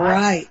I was taught.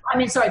 Right.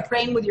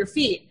 Praying with your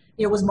feet.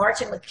 Was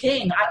marching with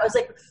King. I was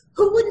like,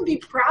 who wouldn't be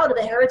proud of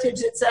a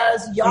heritage that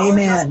says, y'all are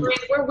suffering,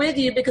 we're with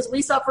you because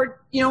we suffered,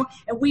 and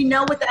we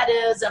know what that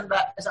is. And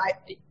but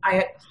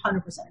I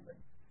 100%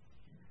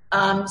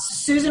 agree.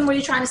 Susan, were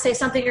you trying to say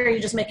something, or are you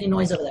just making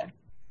noise over there?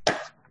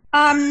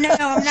 No,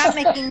 I'm not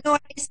making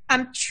noise.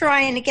 I'm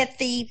trying to get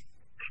the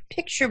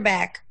picture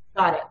back.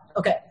 Got it.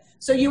 Okay.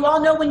 So you all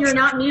know when you're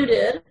not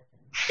muted,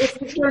 if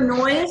you hear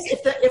noise,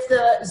 if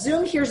the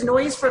Zoom hears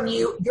noise from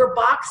you, your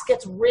box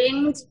gets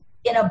ringed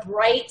in a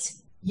bright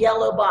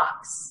yellow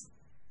box,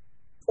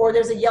 or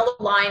there's a yellow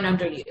line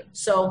under you.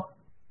 So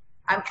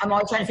I'm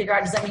always trying to figure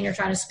out, does that mean you're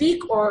trying to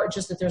speak or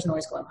just that there's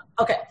noise going on?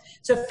 Okay.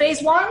 So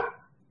phase 1.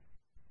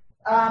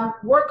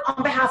 Work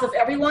on behalf of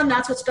everyone.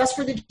 That's what's best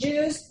for the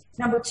Jews.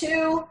 Number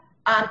 2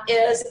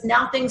 is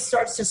now things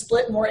starts to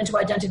split more into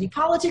identity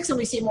politics, and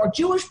we see more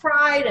Jewish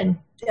pride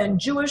and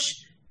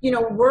Jewish,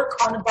 work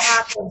on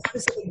behalf of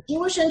specific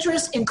Jewish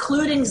interests,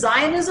 including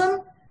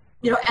Zionism,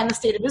 and the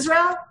state of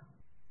Israel.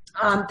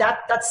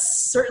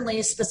 That's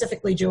certainly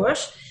specifically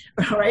Jewish,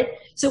 right?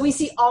 So we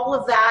see all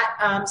of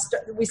that.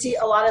 We see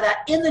a lot of that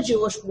in the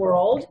Jewish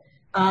world,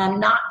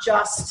 not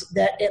just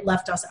that it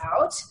left us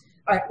out.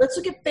 All right, let's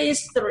look at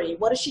phase 3.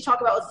 What does she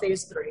talk about with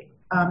phase 3?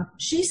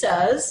 She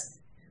says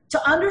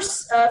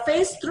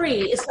phase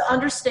 3 is to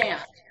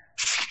understand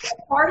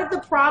that part of the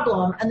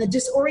problem and the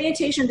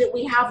disorientation that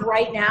we have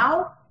right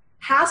now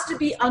has to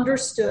be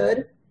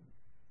understood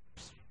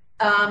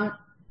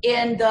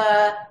in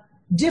the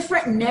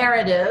different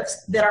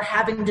narratives that are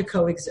having to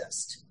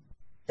coexist.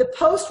 The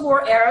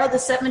post-war era, the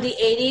 70s,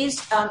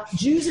 80s,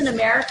 Jews in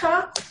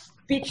America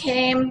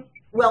became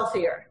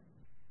wealthier.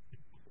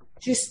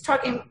 She's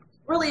talking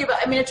really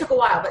about, it took a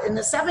while, but in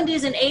the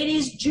 70s and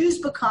 80s, Jews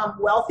become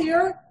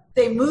wealthier.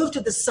 They move to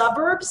the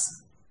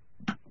suburbs.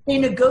 They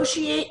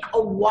negotiate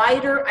a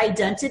wider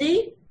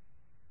identity,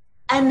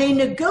 and they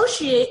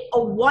negotiate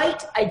a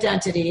white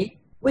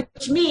identity,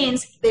 which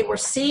means they were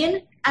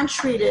seen and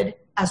treated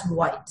as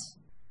white.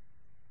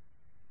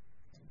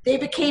 They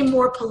became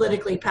more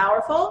politically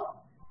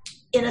powerful.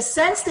 In a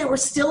sense, they were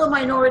still a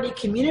minority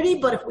community,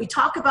 but if we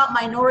talk about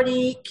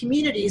minority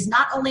communities,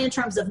 not only in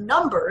terms of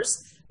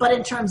numbers, but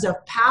in terms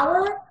of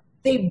power,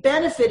 they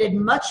benefited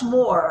much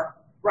more,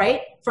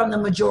 right, from the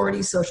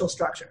majority social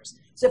structures.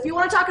 So if you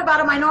want to talk about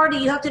a minority,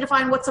 you have to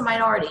define what's a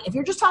minority. If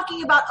you're just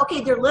talking about,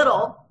 okay, they're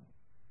little,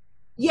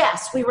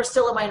 yes, we were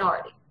still a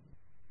minority.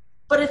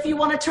 But if you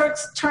want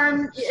to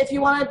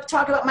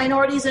talk about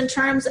minorities in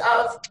terms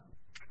of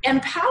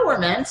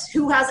empowerment,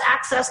 who has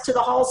access to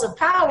the halls of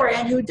power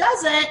and who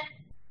doesn't,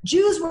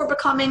 Jews were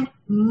becoming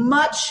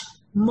much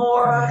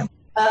more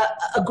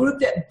a group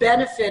that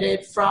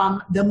benefited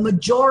from the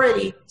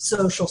majority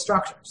social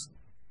structures.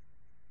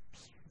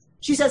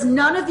 She says,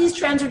 none of these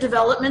trends or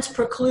developments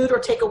preclude or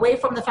take away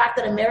from the fact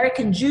that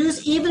American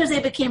Jews, even as they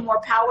became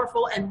more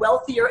powerful and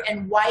wealthier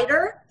and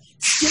whiter,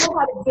 still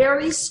had a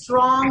very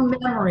strong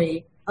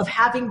memory of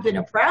having been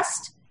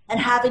oppressed and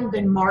having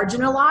been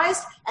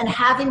marginalized and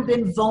having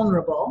been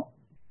vulnerable.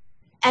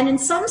 And in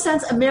some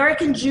sense,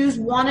 American Jews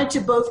wanted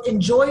to both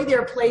enjoy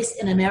their place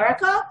in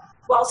America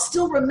while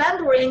still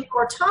remembering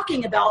or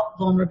talking about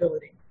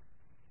vulnerability.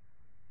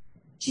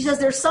 She says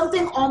there's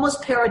something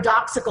almost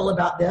paradoxical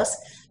about this,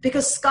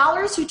 because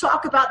scholars who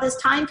talk about this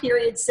time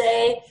period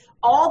say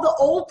all the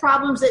old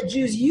problems that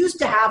Jews used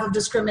to have of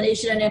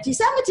discrimination and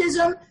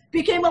anti-Semitism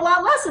became a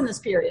lot less in this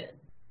period.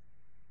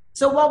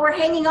 So while we're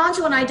hanging on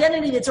to an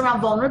identity that's around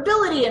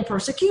vulnerability and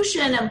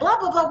persecution and blah,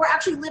 blah, blah, we're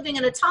actually living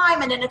in a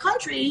time and in a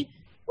country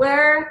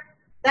where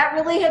that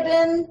really had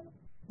been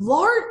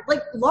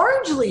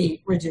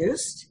largely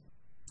reduced.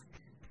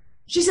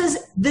 She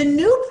says the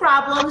new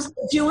problems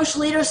Jewish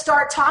leaders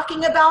start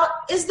talking about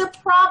is the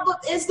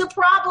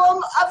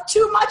problem of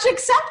too much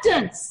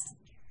acceptance.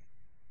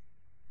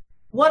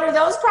 What are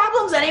those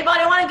problems?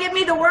 Anybody want to give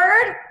me the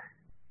word?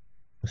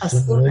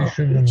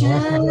 Assimilation and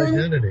loss of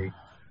identity.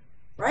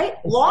 Right?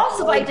 Loss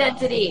of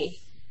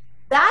identity.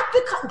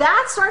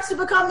 That starts to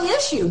become the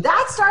issue.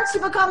 That starts to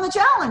become the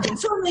challenge. And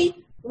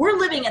certainly we're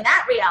living in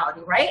that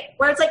reality, right?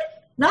 Where it's like,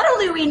 not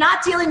only are we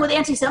not dealing with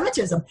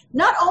anti-Semitism,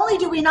 not only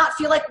do we not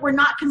feel like we're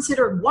not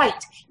considered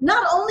white,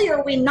 not only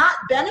are we not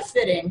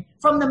benefiting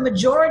from the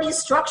majority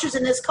structures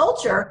in this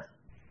culture,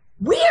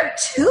 we are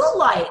too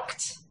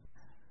liked.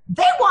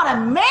 They want to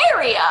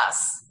marry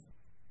us.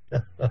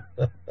 All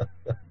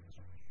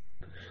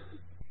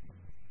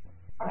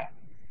right.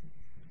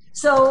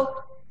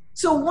 So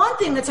one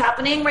thing that's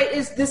happening, right,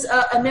 is this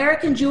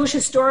American Jewish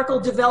historical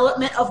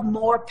development of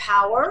more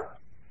power,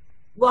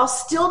 while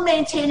still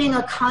maintaining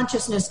a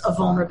consciousness of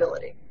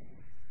vulnerability.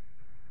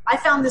 I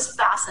found this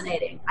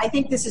fascinating. I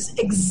think this is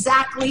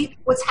exactly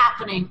what's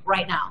happening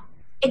right now.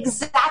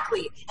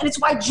 Exactly. And it's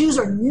why Jews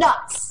are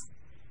nuts.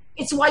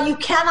 It's why you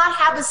cannot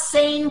have a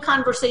sane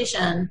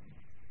conversation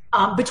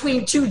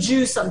between two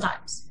Jews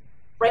sometimes,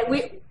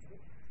 right?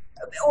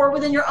 Or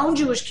within your own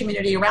Jewish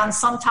community around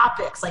some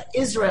topics like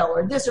Israel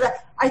or this or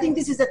that. I think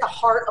this is at the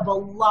heart of a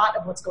lot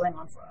of what's going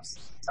on for us.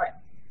 Sorry.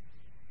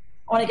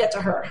 I want to get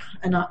to her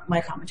and not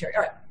my commentary.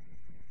 All right.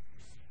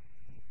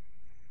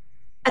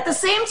 At the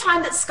same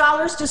time that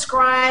scholars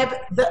describe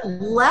that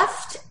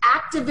left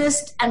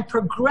activist and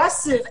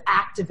progressive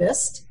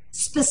activists,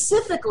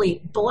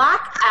 specifically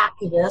Black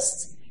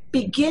activists,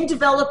 begin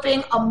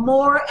developing a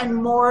more and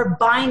more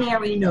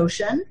binary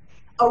notion,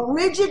 a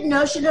rigid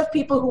notion of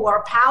people who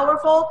are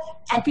powerful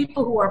and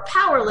people who are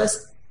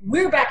powerless.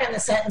 We're back in the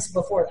sentence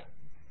before that,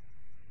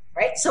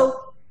 right?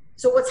 So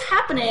what's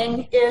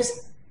happening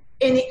is,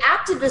 in the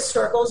activist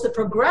circles, the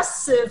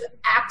progressive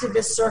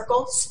activist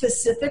circle,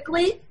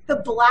 specifically the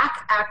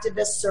Black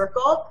activist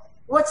circle,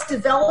 what's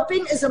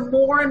developing is a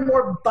more and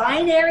more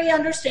binary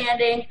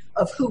understanding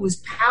of who is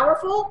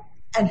powerful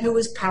and who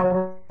is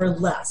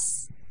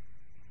powerless.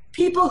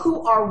 People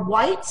who are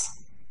white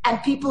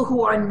and people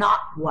who are not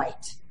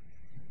white.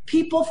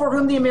 People for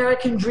whom the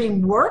American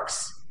dream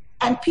works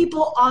and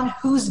people on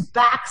whose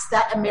backs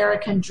that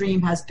American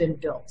dream has been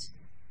built.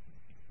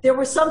 There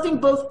was something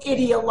both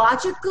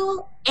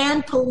ideological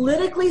and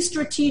politically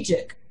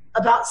strategic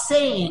about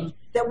saying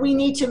that we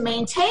need to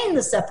maintain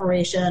the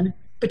separation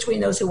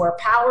between those who are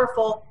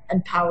powerful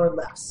and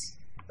powerless.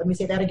 Let me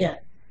say that again.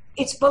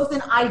 It's both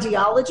an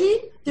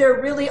ideology.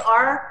 There really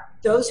are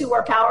those who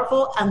are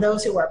powerful and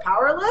those who are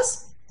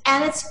powerless,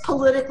 and it's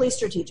politically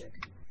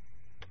strategic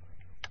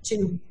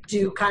to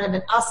do kind of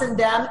an us and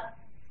them,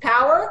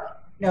 power,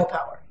 no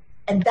power.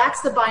 And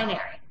that's the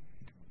binary.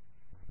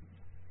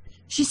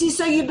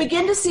 So you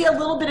begin to see a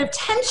little bit of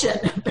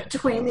tension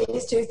between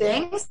these two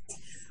things.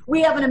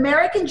 We have an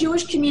American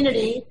Jewish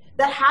community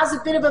that has a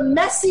bit of a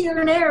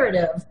messier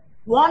narrative,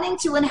 wanting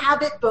to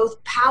inhabit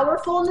both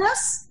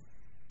powerfulness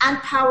and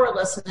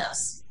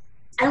powerlessness.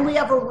 And we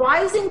have a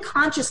rising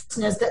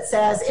consciousness that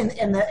says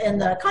in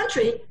the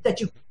country that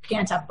you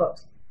can't have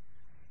both.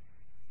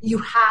 You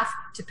have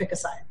to pick a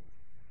side.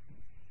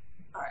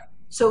 All right.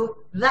 So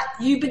that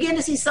you begin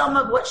to see some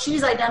of what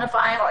she's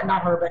identifying, or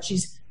not her, but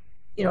she's,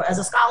 as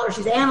a scholar,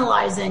 she's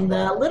analyzing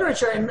the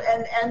literature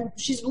and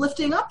she's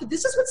lifting up that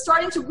this is what's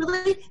starting to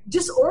really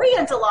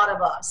disorient a lot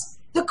of us.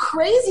 The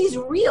crazy's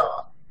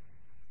real,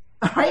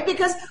 all right?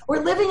 Because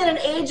we're living in an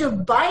age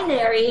of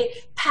binary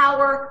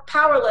power,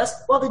 powerless,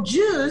 while the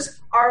Jews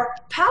are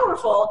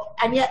powerful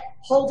and yet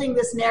holding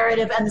this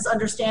narrative and this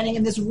understanding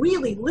and this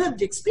really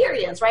lived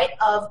experience, right,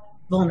 of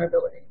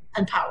vulnerability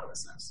and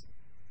powerlessness.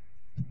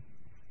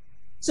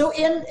 So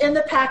in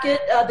the packet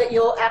that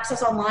you'll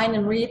access online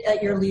and read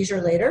at your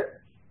leisure later,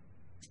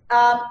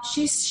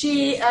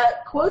 she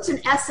quotes an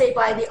essay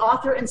by the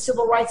author and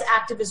civil rights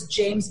activist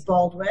James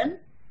Baldwin,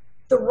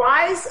 The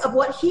Rise of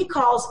What He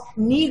Calls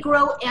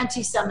Negro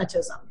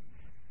Anti-Semitism,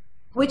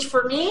 which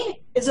for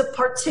me is a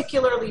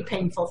particularly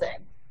painful thing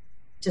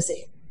to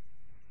see.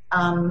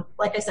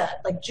 like I said,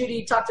 like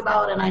Judy talked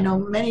about, and I know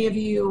many of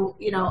you,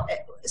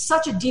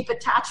 such a deep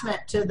attachment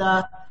to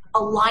the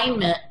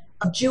alignment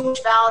of Jewish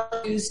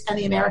values and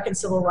the American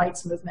Civil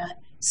Rights Movement.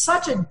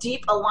 Such a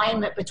deep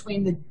alignment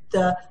between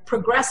the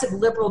progressive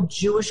liberal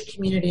Jewish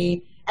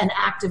community and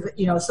active,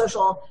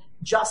 social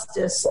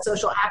justice,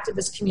 social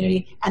activist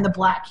community, and the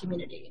Black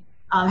community.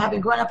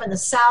 Having grown up in the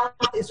South,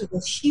 this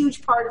was a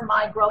huge part of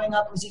my growing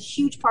up. It was a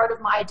huge part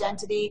of my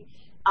identity.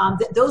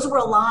 Those were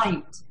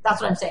aligned. That's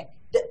what I'm saying.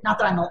 Not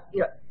that I'm,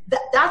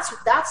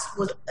 that's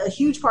was a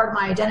huge part of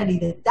my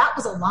identity. That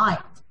was aligned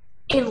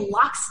in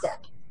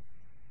lockstep.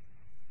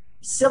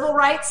 Civil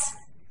rights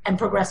and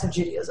progressive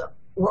Judaism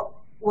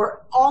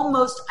were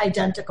almost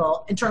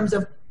identical in terms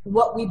of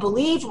what we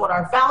believed, what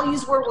our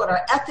values were, what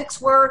our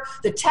ethics were,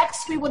 the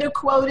texts we would have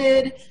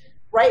quoted,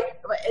 right?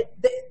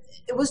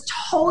 It was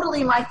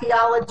totally my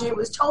theology. It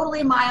was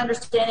totally my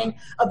understanding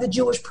of the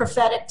Jewish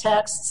prophetic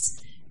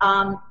texts.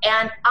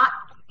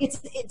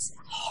 It's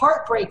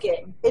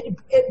heartbreaking.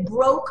 It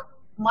broke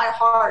my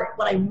heart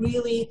when I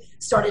really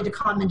started to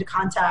come into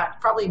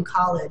contact, probably in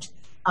college,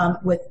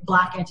 with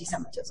Black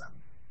anti-Semitism.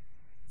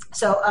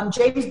 So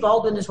James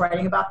Baldwin is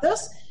writing about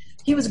this.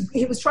 He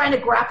was trying to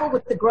grapple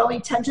with the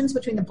growing tensions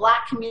between the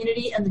Black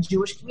community and the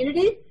Jewish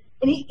community.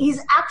 And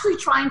he's actually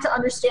trying to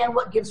understand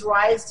what gives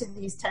rise to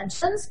these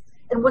tensions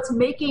and what's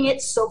making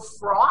it so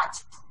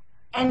fraught.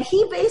 And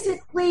he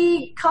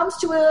basically comes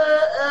to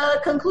a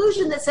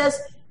conclusion that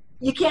says,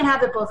 you can't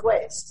have it both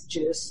ways,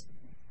 Jews.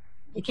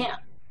 You can't.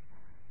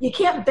 You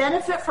can't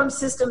benefit from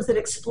systems that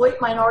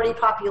exploit minority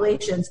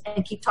populations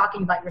and keep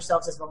talking about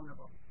yourselves as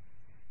vulnerable.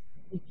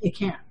 You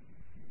can't.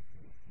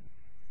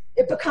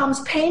 It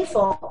becomes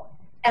painful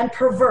and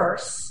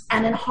perverse,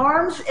 and it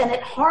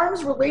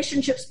harms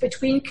relationships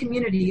between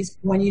communities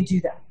when you do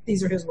that.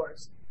 These are his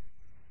words.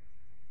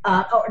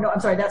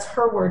 That's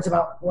her words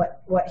about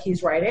what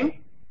he's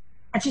writing.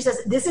 And she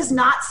says, this is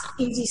not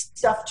easy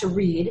stuff to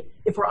read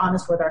if we're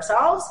honest with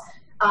ourselves.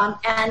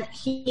 And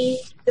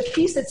the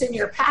piece that's in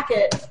your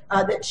packet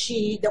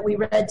that we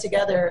read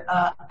together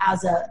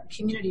as a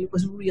community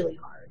was really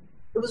hard.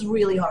 It was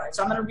really hard.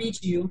 So I'm going to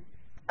read you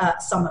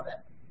some of it.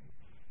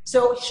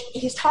 So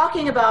he's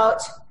talking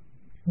about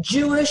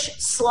Jewish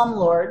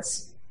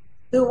slumlords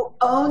who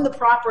own the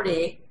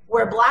property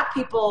where Black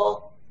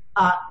people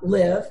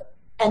live,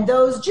 and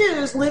those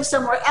Jews live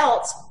somewhere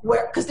else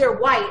because they're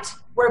white,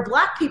 where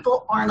Black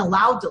people aren't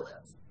allowed to live.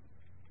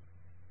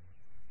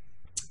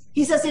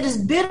 He says, it is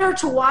bitter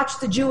to watch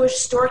the Jewish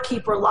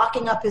storekeeper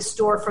locking up his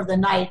store for the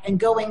night and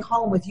going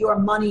home with your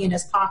money in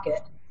his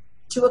pocket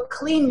to a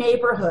clean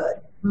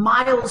neighborhood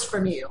miles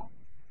from you,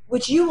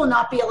 which you will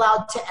not be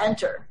allowed to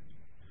enter.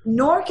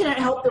 Nor can it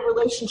help the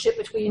relationship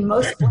between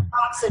most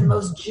Blacks and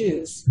most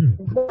Jews.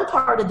 One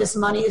part of this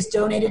money is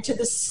donated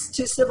to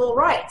civil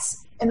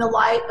rights in the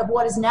light of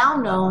what is now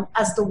known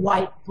as the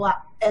white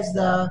black.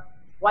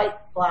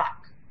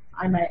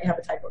 I might have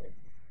a typo there.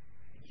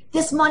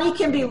 This money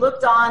can be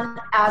looked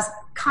on as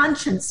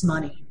conscience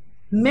money,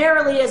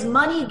 merely as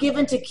money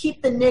given to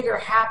keep the nigger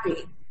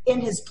happy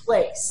in his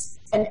place.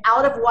 And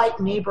out of white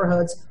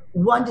neighborhoods,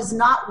 one does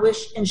not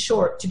wish, in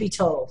short, to be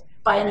told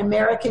by an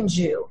American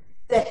Jew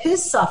that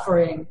his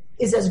suffering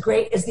is as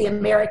great as the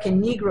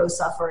American Negro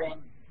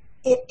suffering.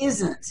 It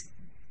isn't.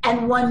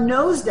 And one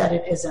knows that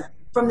it isn't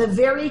from the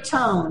very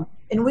tone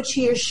in which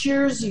he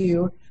assures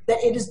you that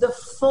it is the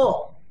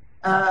full.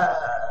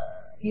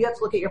 You have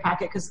to look at your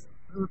packet because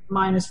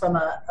mine is from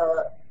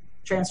a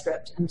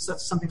transcript, and so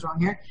something's wrong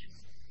here.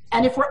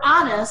 And if we're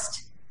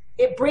honest,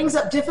 it brings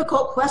up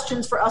difficult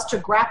questions for us to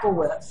grapple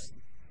with.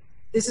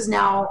 This is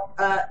now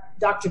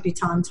Dr.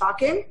 Bitan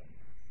talking.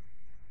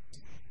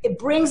 It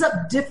brings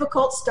up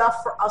difficult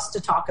stuff for us to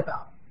talk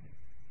about.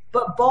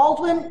 But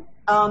Baldwin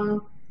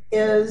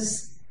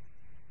is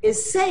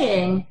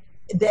saying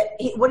that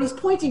what he's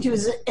pointing to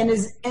is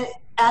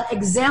an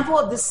example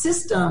of the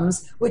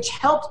systems which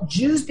helped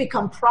Jews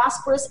become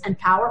prosperous and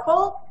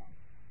powerful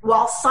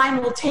while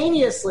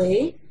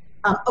simultaneously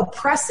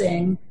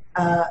oppressing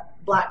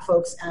Black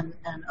folks and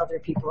other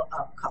people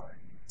of color.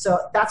 So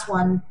that's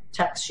one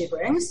text she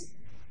brings.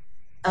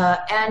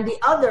 And the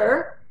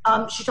other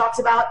she talks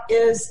about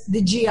is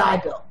the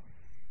GI Bill.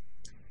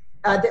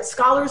 That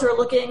scholars are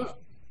looking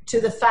to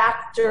the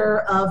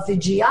factor of the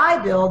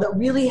GI Bill that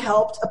really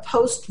helped a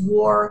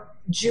post-war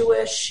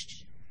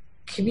Jewish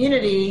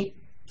community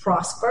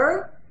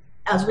prosper.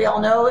 As we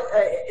all know,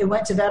 it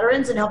went to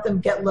veterans and helped them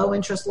get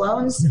low-interest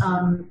loans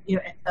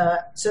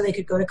so they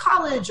could go to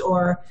college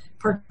or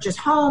purchase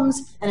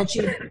homes and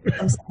achieve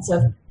some sense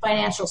of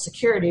financial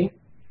security.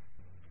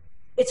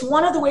 It's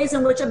one of the ways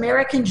in which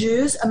American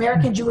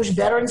Jewish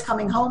veterans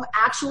coming home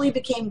actually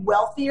became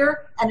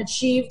wealthier and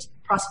achieved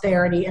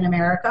prosperity in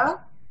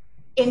America.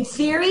 In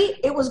theory,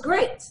 it was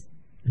great,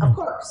 of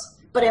course.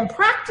 But in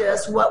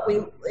practice,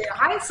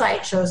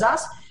 hindsight shows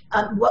us,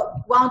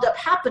 what wound up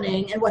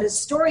happening and what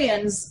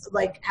historians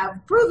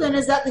have proven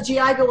is that the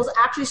GI Bill was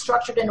actually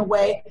structured in a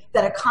way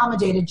that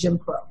accommodated Jim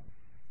Crow.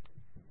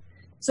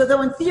 So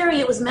though in theory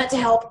it was meant to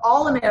help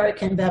all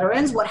American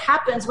veterans, what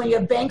happens when you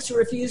have banks who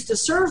refuse to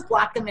serve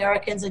Black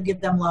Americans and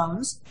give them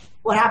loans?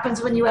 What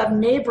happens when you have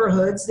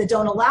neighborhoods that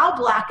don't allow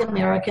Black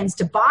Americans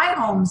to buy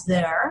homes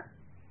there?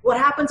 What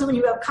happens when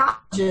you have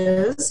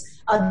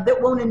colleges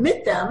that won't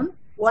admit them?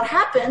 What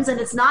happens, and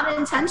it's not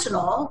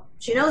intentional,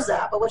 she knows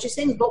that, but what she's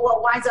saying, but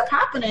what winds up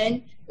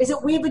happening is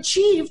that we've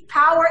achieved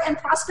power and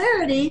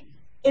prosperity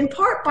in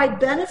part by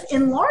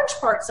in large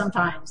part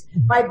sometimes,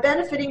 by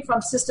benefiting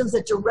from systems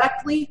that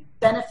directly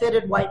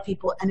benefited white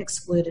people and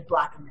excluded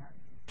Black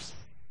Americans.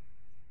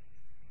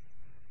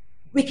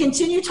 We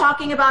continue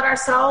talking about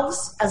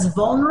ourselves as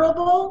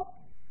vulnerable,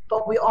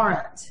 but we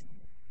aren't.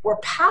 We're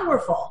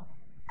powerful.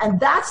 And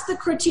that's the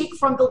critique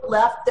from the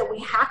left that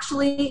we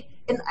actually,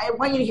 and I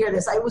want you to hear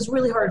this. It was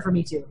really hard for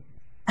me too,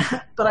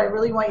 but I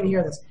really want you to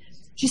hear this.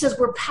 She says,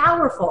 we're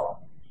powerful.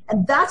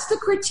 And that's the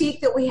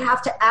critique that we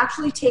have to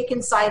actually take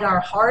inside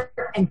our heart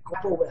and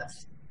grapple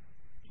with.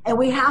 And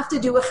we have to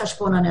do a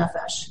cheshbon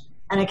hanefesh,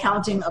 an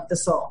accounting of the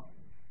soul,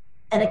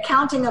 an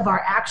accounting of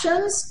our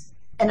actions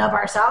and of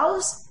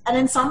ourselves. And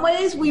in some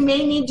ways, we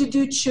may need to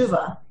do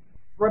tshuva,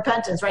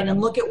 repentance, right? And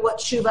look at what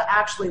tshuva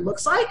actually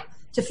looks like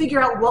to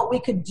figure out what we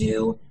could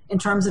do in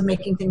terms of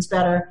making things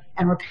better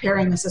and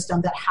repairing a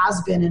system that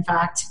has been, in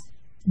fact,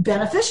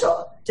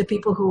 beneficial to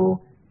people who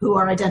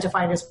are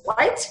identified as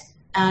white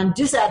and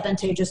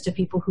disadvantageous to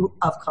people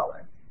of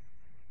color.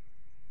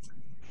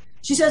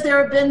 She says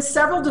there have been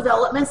several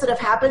developments that have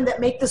happened that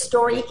make the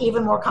story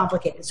even more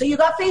complicated. So you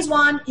got phase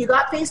 1, you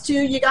got phase 2,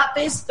 you got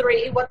phase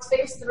 3. What's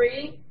phase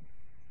 3?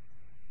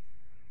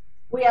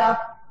 We have,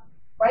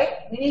 right?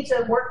 We need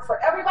to work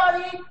for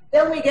everybody.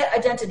 Then we get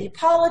identity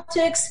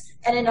politics.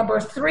 And in number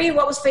 3,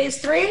 what was phase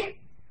 3?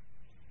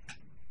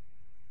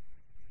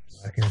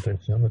 Black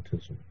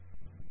anti-Semitism.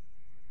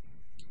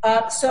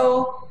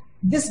 So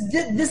this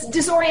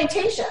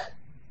disorientation.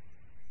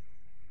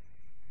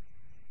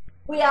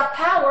 We have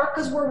power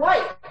because we're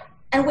white,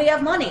 and we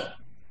have money.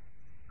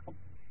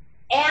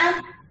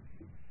 And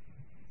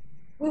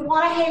we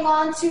want to hang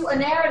on to a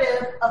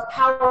narrative of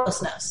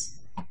powerlessness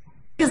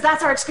because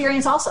that's our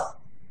experience also.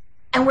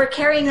 And we're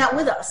carrying that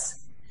with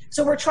us.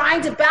 So we're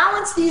trying to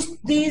balance these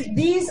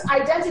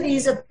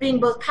identities of being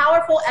both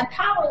powerful and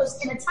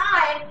powerless in a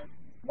time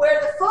where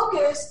the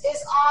focus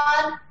is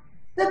on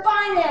the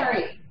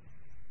binary.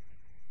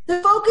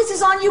 The focus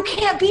is on you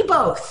can't be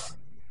both.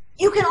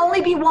 You can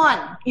only be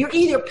one. You're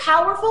either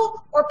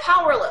powerful or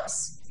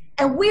powerless.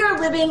 And we are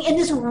living in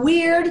this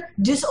weird,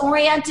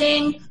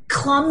 disorienting,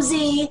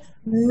 clumsy,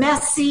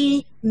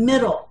 messy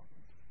middle.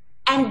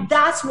 And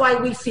that's why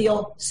we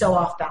feel so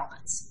off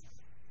balance,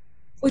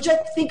 which I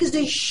think is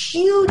a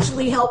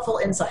hugely helpful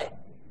insight.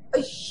 A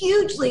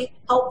hugely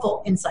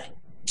helpful insight.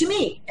 To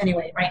me,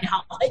 anyway, right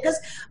now. Because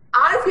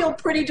I feel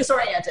pretty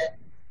disoriented.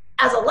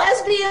 As a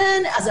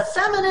lesbian, as a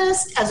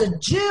feminist, as a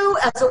Jew,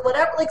 as a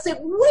whatever, like say,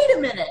 wait a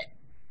minute.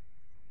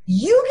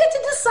 You get to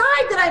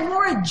decide that I'm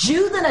more a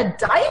Jew than a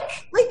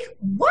dyke? Like,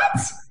 what?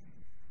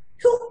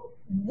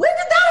 When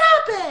did that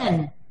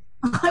happen?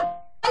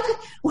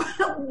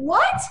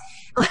 What?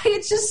 Like,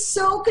 it's just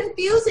so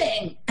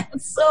confusing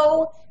and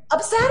so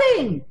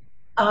upsetting.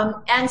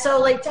 And so,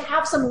 like, to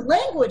have some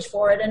language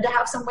for it and to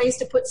have some ways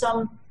to put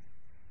some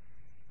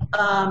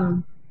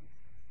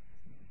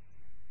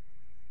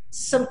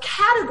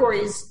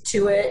categories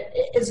to it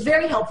is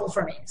very helpful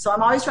for me. So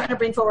I'm always trying to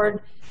bring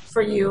forward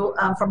for you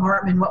from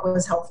Hartman what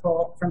was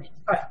helpful for me.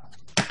 All right.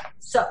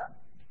 So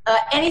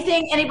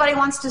anything anybody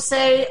wants to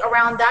say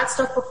around that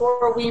stuff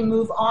before we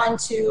move on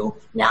to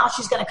now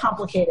she's going to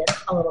complicate it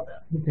a little bit.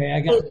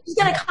 Okay, She's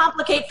going to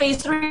complicate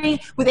phase 3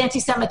 with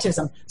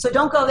anti-Semitism. So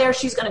don't go there.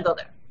 She's going to go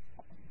there.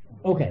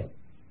 Okay.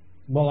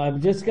 Well, I'm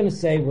just going to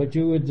say what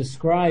you were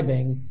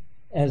describing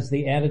as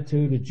the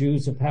attitude of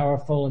Jews are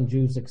powerful and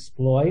Jews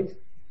exploit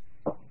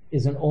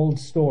is an old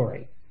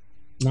story.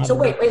 So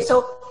wait.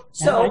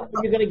 So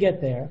you're going to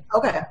get there.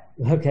 Okay.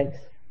 Okay.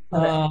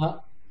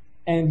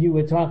 And you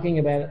were talking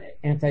about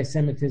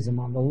anti-Semitism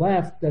on the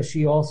left. Does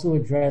she also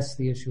address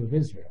the issue of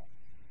Israel?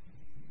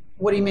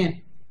 What do you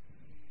mean?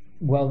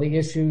 Well, the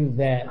issue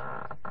that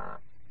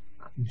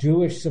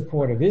Jewish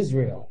support of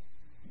Israel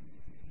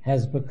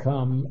has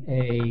become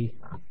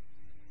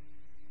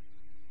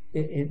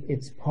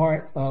it's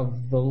part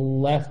of the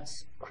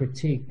left's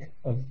critique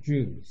of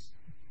Jews.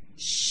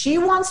 She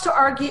wants to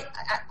argue.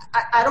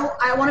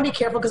 I want to be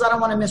careful because I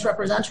don't want to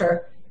misrepresent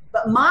her.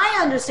 But my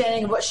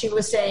understanding of what she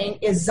was saying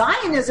is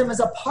Zionism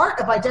is a part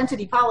of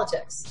identity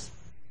politics.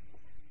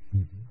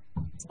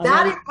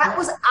 That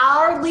was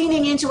our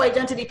leaning into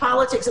identity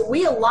politics. That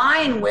we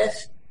align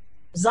with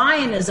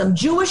Zionism.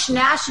 Jewish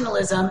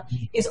nationalism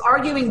is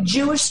arguing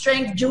Jewish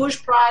strength,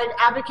 Jewish pride,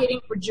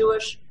 advocating for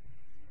Jewish.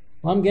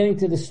 Well, I'm getting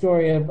to the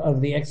story of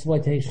the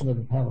exploitation of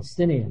the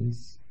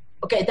Palestinians.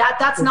 Okay,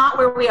 that's not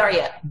where we are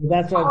yet.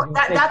 That's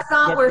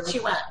not where she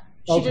went.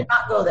 She did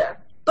not go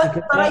there.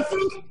 But I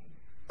think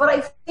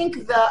I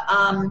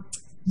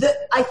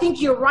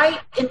think you're right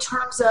in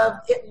terms of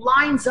it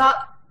lines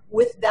up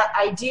with that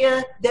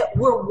idea that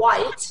we're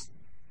white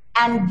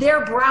and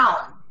they're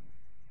brown.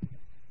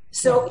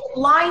 So it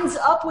lines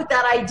up with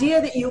that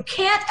idea that you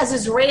can't, as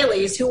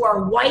Israelis who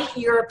are white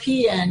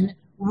European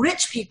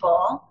rich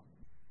people,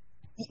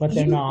 but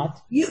they're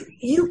not.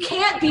 You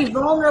can't be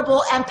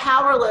vulnerable and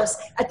powerless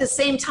at the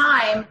same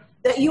time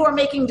that you are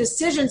making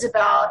decisions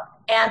about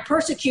and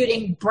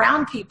persecuting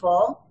brown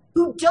people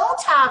who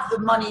don't have the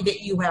money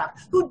that you have,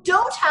 who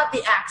don't have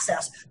the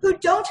access, who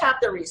don't have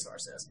the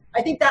resources.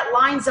 I think that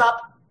lines up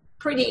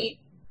pretty,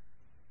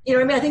 you know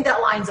what I mean? I think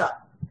that lines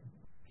up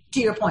to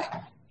your point,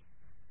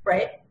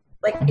 right?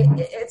 Like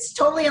it's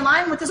totally in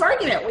line with this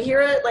argument. We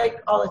hear it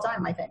like all the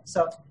time, I think.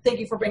 So thank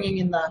you for bringing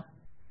in the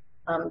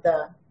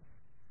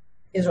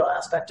Israel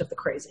aspect of the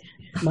crazy.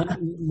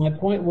 My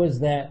point was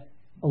that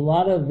a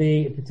lot of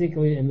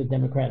particularly in the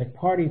Democratic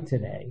Party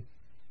today,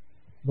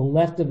 the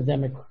left of the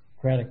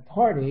Democratic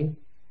Party,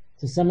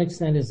 to some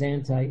extent, is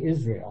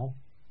anti-Israel.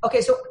 Okay,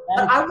 so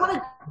I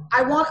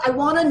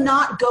want to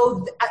not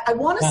go. I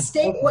want to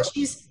state what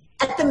she's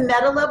at the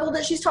meta level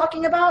that she's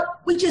talking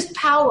about, which is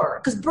power.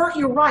 Because Bert,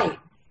 you're right,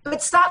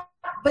 but stop.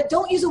 But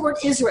don't use the word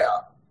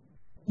Israel.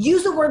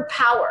 Use the word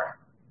power.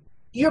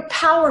 You're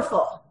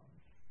powerful.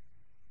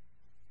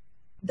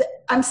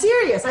 I'm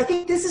serious. I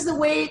think this is the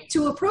way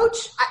to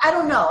approach. I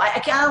don't know. I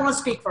don't want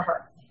to speak for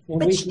her.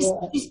 But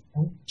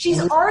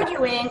she's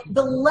arguing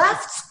the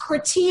left's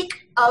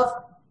critique of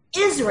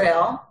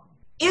Israel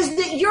is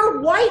that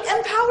you're white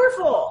and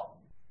powerful.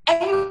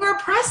 And you're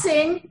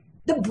oppressing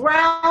the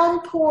brown,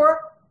 poor,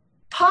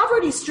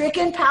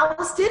 poverty-stricken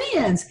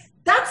Palestinians.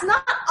 That's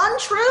not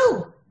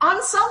untrue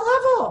on some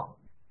level.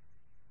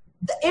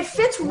 It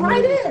fits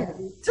right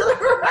in to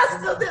the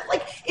rest of it.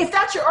 Like, if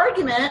that's your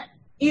argument,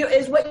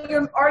 is what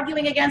you're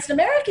arguing against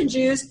American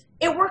Jews,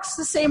 it works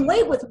the same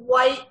way with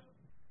white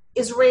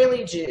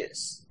Israeli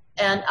Jews.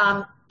 And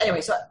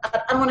anyway, so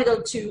I don't want to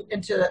go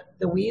into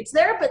the weeds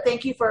there, but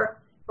thank you for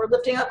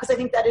lifting up, because I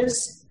think that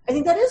is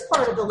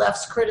part of the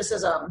left's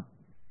criticism.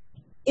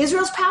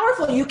 Israel's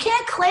powerful. You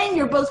can't claim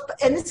you're both,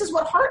 and this is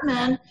what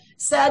Hartman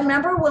said.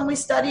 Remember when we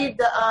studied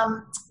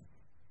the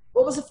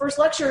what was the first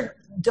lecture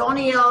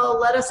Doniel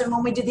led us in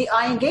when we did the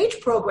I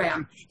Engage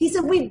program? He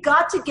said we've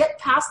got to get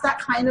past that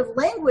kind of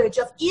language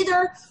of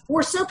either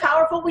we're so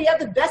powerful, we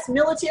have the best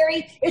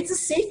military, it's the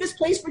safest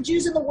place for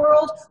Jews in the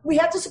world, we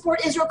have to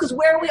support Israel because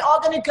where are we all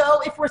going to go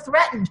if we're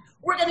threatened?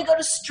 We're going to go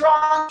to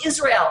strong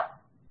Israel.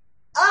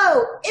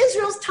 Oh,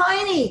 Israel's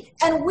tiny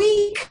and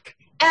weak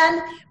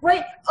and,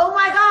 right, oh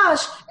my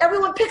gosh,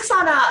 everyone picks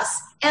on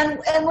us.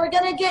 And we're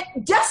going to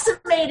get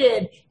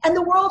decimated, and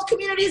the world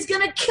community is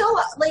going to kill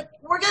us. Like,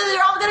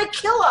 they're all going to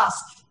kill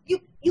us.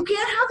 You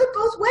can't have it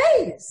both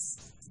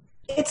ways.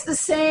 It's the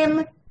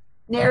same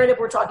narrative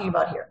we're talking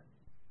about here,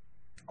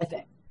 I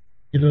think.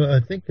 You know,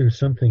 I think there's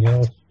something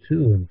else,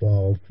 too,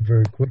 involved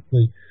very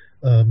quickly.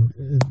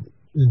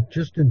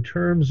 Just in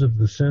terms of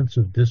the sense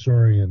of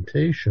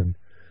disorientation,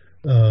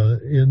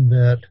 in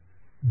that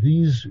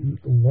these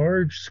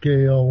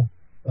large-scale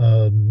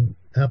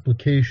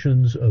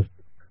applications of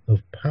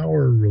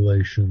power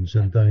relations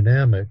and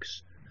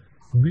dynamics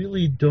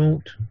really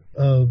don't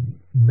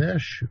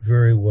mesh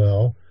very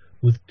well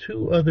with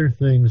two other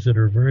things that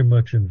are very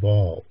much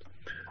involved.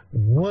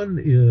 One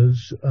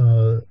is,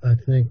 I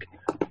think,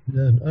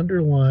 an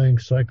underlying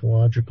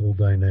psychological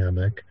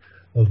dynamic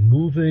of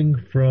moving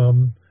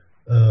from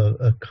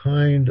a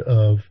kind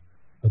of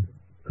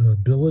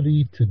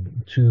ability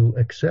to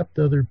accept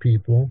other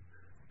people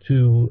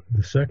to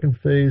the second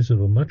phase of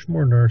a much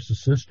more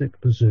narcissistic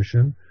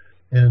position,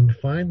 and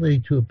finally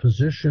to a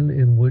position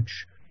in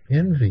which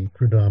envy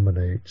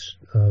predominates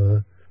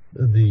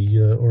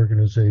the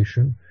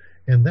organization.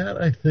 And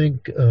that, I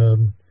think,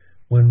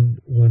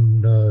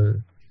 when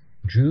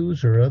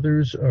Jews or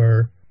others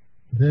are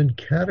then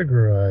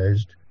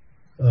categorized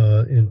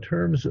in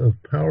terms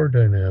of power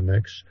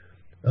dynamics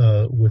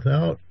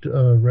without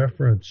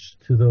reference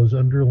to those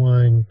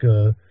underlying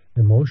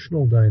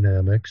emotional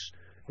dynamics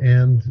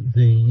and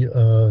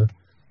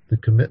the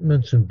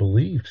commitments and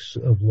beliefs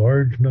of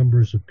large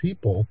numbers of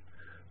people,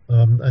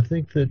 I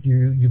think that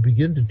you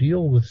begin to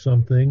deal with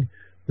something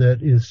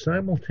that is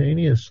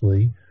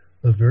simultaneously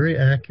a very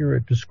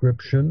accurate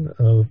description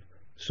of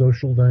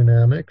social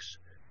dynamics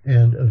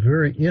and a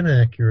very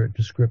inaccurate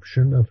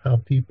description of how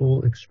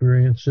people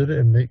experience it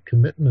and make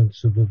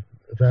commitments of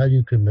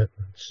value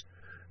commitments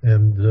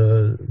and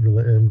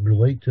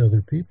relate to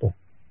other people.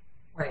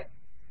 Right.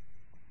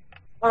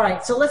 All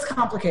right, so let's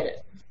complicate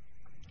it.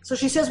 So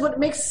she says what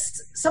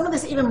makes some of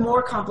this even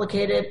more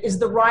complicated is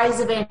the rise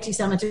of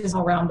anti-Semitism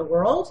around the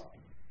world,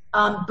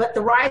 but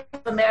the rise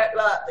of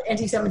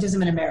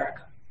anti-Semitism in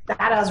America.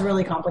 That has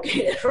really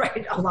complicated,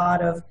 right, a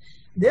lot of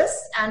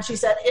this. And she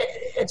said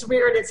it's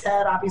reared its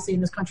head, obviously,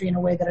 in this country in a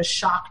way that has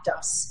shocked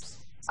us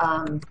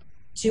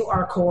to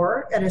our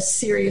core. It has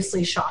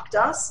seriously shocked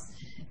us.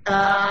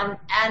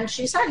 And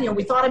she said,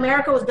 we thought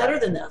America was better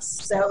than this.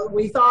 So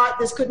we thought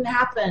this couldn't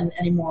happen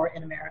anymore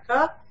in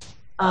America.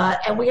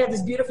 And we had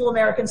this beautiful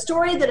American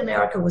story that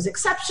America was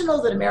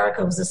exceptional, that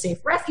America was a safe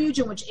refuge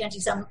in which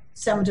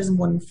anti-Semitism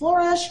wouldn't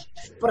flourish.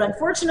 But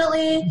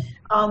unfortunately,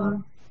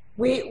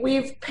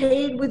 we've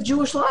paid with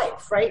Jewish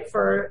life, right,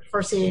 for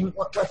seeing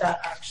what that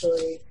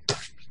actually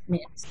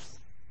means.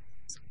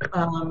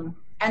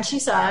 And she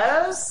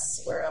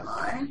says, where am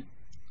I?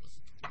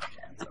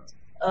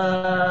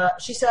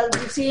 She says,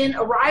 we've seen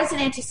a rise in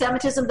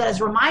anti-Semitism that has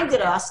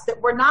reminded us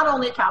that we're not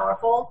only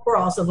powerful, we're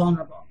also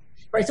vulnerable,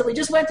 right? So we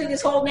just went through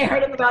this whole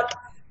narrative about,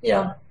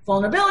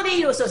 vulnerability,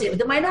 you associate with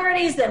the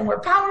minorities, then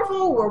we're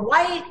powerful, we're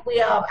white, we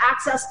have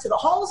access to the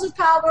halls of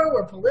power,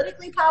 we're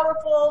politically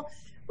powerful,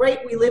 right?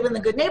 We live in the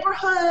good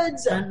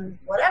neighborhoods and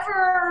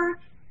whatever.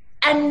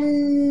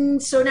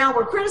 And so now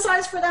we're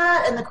criticized for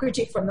that, and the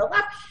critique from the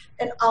left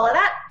and all of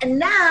that. And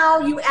now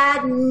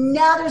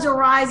there's a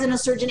rise in a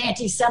surge in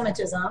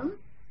anti-Semitism,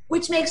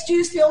 which makes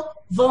Jews feel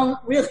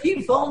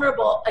really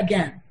vulnerable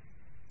again.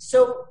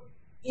 So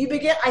you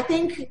begin, I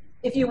think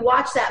if you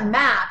watch that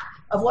map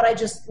of what I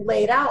just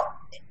laid out,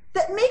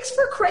 that makes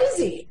for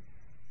crazy,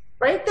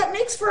 right? That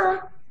makes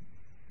for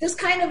this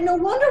kind of, no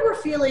wonder we're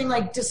feeling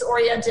like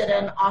disoriented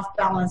and off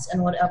balance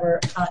and whatever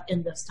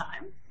in this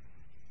time.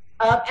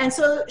 And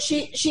so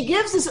she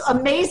gives this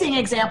amazing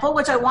example,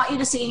 which I want you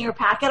to see in your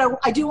packet.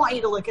 I do want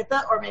you to look at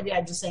that, or maybe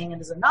I'm just saying it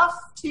is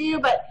enough to you,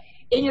 but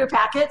in your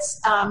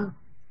packets, on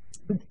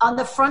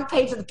the front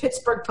page of the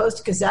Pittsburgh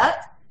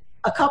Post-Gazette,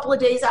 a couple of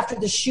days after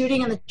the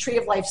shooting in the Tree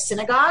of Life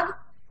Synagogue,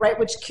 right,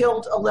 which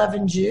killed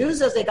 11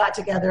 Jews as they got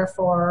together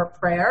for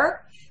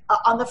prayer,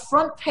 on the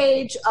front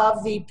page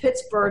of the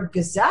Pittsburgh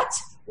Gazette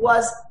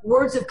was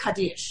words of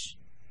Kaddish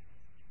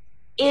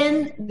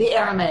in the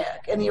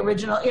Aramaic, in the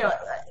original,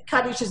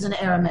 Kaddish is in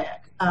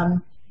Aramaic.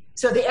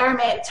 So the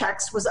Aramaic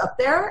text was up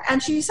there,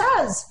 and she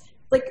says,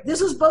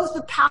 this was both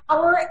the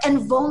power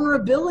and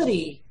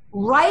vulnerability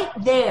right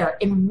there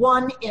in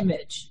one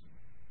image.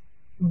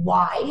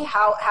 Why?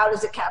 How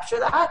does it capture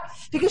that?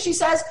 Because she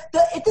says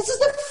this is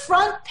the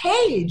front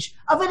page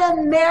of an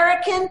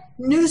American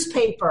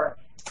newspaper,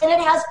 and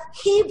it has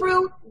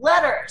Hebrew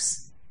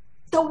letters,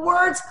 the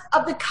words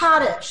of the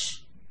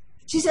Kaddish.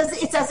 She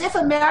says it's as if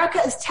America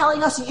is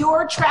telling us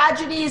your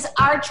tragedy is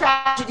our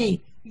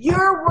tragedy.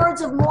 Your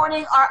words of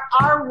mourning are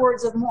our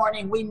words of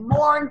mourning. We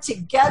mourn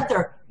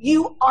together.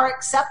 You are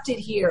accepted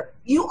here.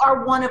 You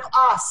are one of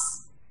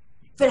us.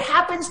 If it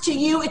happens to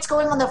you, it's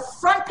going on the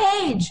front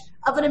page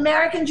of an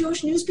American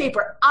Jewish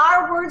newspaper.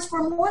 Our words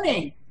for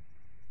mourning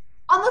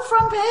on the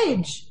front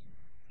page.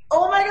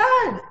 Oh my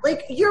God,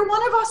 you're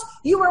one of us.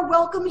 You are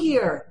welcome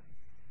here.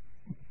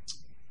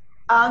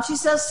 She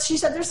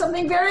said there's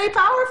something very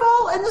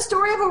powerful in the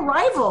story of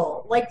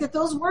arrival, that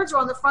those words are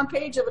on the front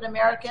page of an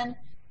American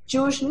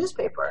Jewish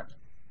newspaper.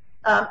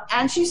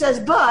 And she says,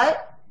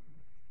 but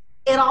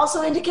it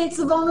also indicates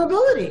the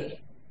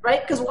vulnerability,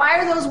 right? Because why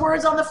are those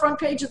words on the front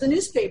page of the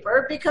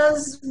newspaper?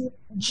 Because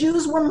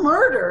Jews were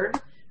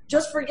murdered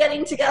just for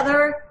getting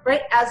together,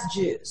 right, as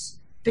Jews.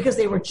 Because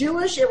they were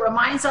Jewish, it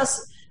reminds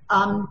us,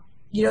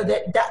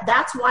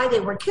 that's why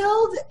they were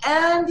killed,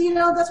 and,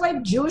 that's why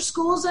Jewish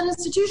schools and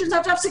institutions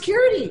have to have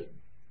security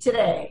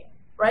today,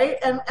 right?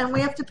 And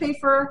we have to pay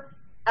for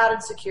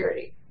added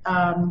security.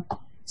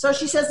 So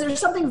she says there's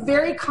something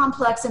very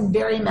complex and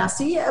very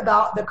messy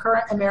about the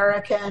current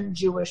American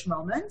Jewish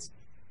moment.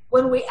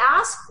 When we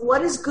ask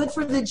what is good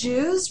for the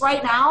Jews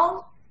right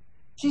now,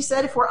 she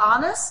said, if we're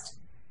honest,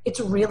 it's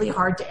really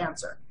hard to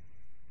answer.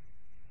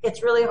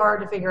 It's really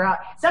hard to figure out.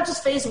 It's not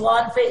just phase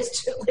one,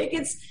 phase two.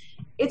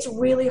 It's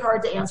really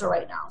hard to answer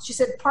right now. She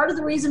said part of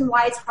the reason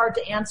why it's hard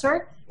to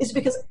answer is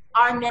because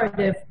our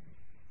narrative,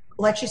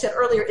 like she said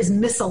earlier, is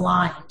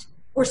misaligned.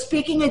 We're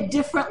speaking a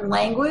different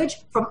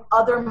language from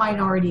other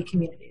minority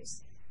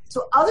communities.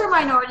 So other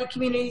minority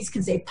communities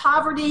can say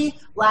poverty,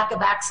 lack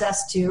of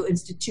access to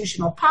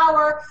institutional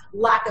power,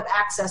 lack of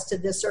access to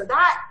this or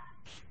that.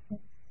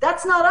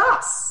 That's not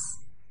us.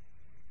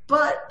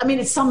 But,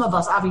 it's some of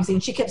us, obviously,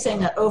 and she kept saying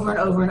that over and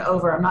over and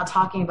over. I'm not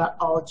talking about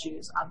all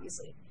Jews,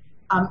 obviously.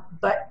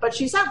 But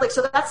she said,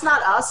 so that's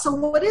not us. So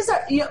what is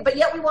that? But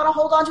yet we want to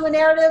hold on to a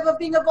narrative of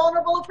being a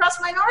vulnerable,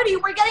 oppressed minority.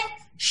 We're getting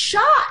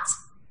shot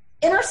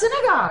in our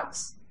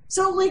synagogues.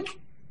 So,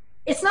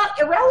 it's not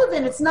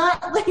irrelevant. It's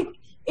not,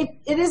 it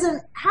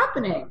isn't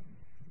happening.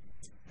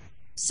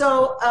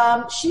 So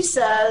she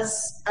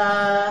says,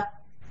 I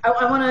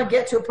want to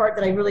get to a part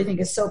that I really think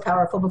is so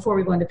powerful before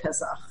we go into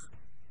Pesach.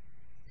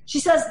 She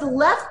says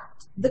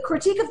the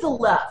critique of the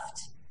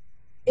left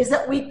is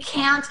that we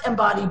can't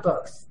embody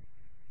both.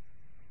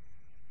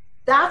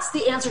 That's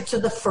the answer to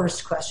the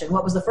first question.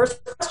 What was the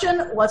first question?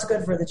 What's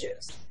good for the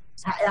Jews?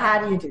 How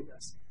do you do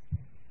this?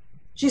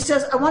 She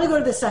says, I want to go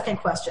to the second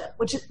question,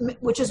 which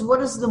is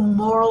what is the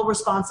moral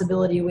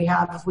responsibility we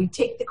have if we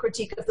take the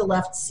critique of the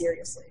left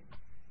seriously?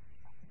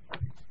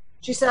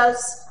 She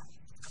says,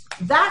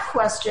 that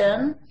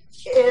question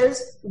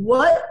is,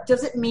 what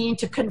does it mean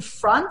to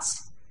confront?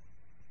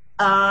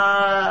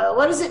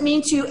 What does it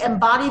mean to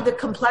embody the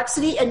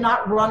complexity and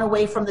not run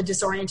away from the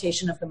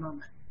disorientation of the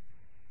moment?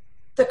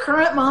 The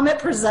current moment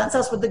presents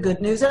us with the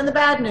good news and the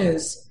bad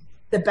news.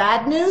 The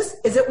bad news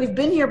is that we've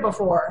been here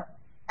before,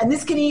 and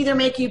this can either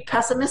make you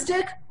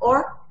pessimistic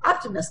or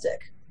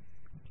optimistic.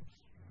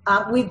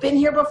 We've been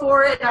here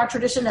before, and our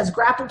tradition has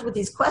grappled with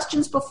these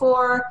questions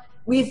before.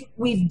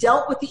 We've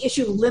dealt with the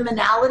issue of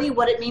liminality,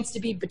 what it means to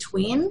be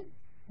between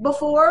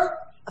before,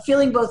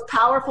 feeling both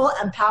powerful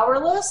and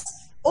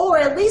powerless, or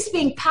at least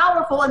being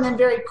powerful and then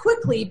very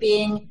quickly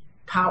being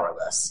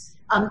powerless.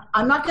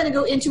 I'm not going to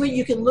go into it.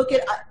 You can look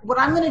at what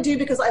I'm going to do,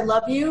 because I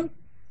love you,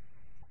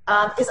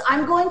 is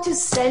I'm going to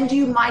send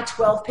you my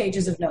 12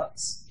 pages of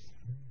notes.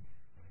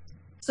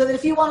 So that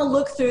if you want to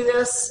look through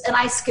this, and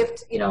I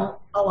skipped,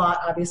 a lot,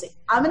 obviously,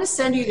 I'm going to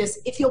send you this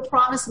if you'll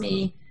promise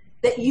me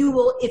that you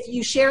will, if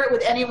you share it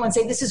with anyone,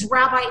 say, this is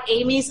Rabbi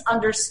Amy's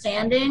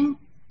understanding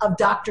of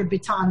Dr.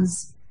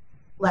 Bitan's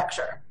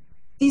lecture.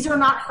 These are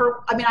not her,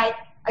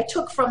 I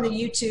took from the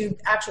YouTube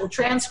actual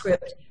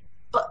transcript,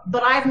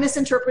 but I've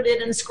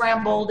misinterpreted and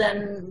scrambled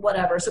and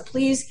whatever. So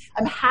please,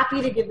 I'm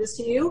happy to give this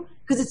to you,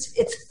 because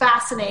it's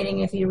fascinating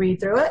if you read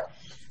through it.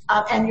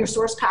 And your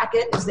source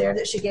packet is there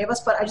that she gave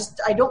us, but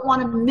I don't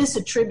want to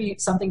misattribute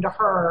something to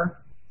her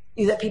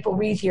that people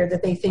read here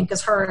that they think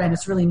is her, and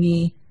it's really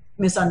me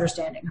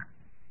misunderstanding her.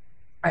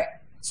 All right.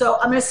 So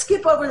I'm going to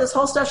skip over this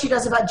whole stuff she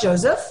does about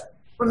Joseph.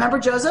 Remember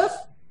Joseph?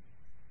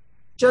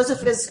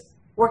 Joseph is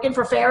working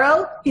for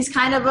Pharaoh. He's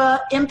kind of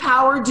a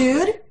empowered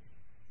dude,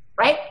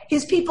 right?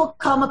 His people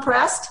come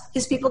oppressed.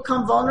 His people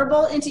come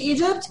vulnerable into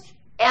Egypt,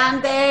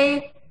 and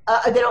they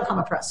don't come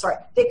oppressed, sorry.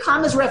 They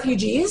come as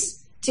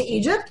refugees to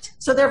Egypt,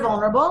 so they're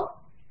vulnerable.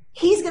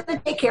 He's going to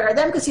take care of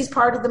them because he's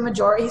part of the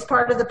majority, he's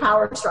part of the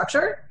power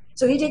structure,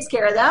 so he takes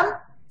care of them.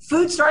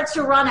 Food starts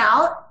to run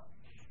out.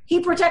 He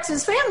protects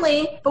his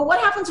family, but what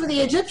happens with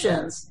the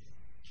Egyptians?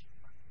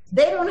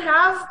 They don't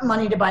have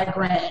money to buy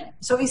grain.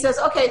 So he says,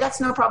 okay,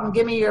 that's no problem.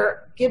 Give me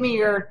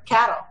your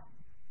cattle.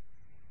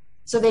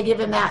 So they give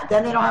him that.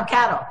 Then they don't have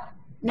cattle.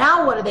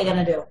 Now what are they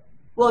going to do?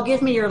 Well,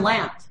 give me your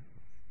land.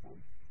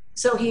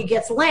 So he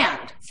gets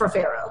land for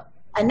Pharaoh.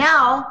 And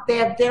now they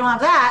don't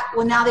have that.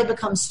 Well, now they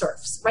become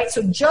serfs, right?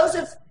 So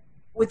Joseph,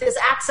 with his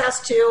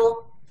access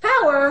to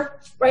power,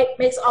 right,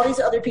 makes all these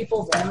other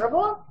people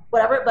vulnerable,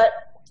 whatever. But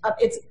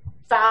it's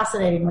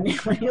fascinating when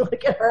you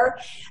look at her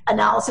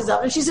analysis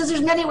of it. And she says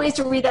there's many ways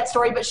to read that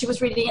story, but she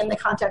was reading it in the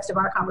context of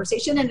our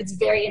conversation, and it's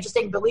very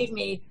interesting. Believe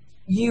me,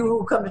 you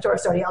who come to Torah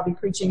Study, I'll be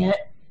preaching it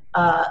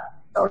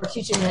or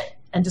teaching it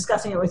and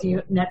discussing it with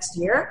you next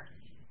year.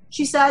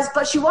 She says,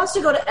 but she wants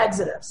to go to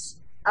Exodus.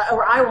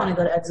 Or I want to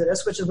go to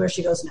Exodus, which is where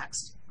she goes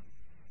next.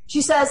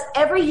 She says,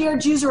 every year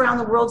Jews around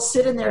the world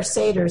sit in their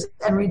seders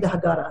and read the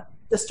Haggadah,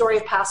 the story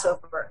of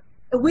Passover.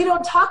 And we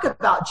don't talk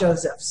about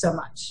Joseph so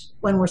much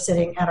when we're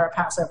sitting at our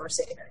Passover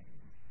seder.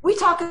 We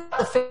talk about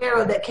the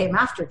Pharaoh that came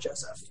after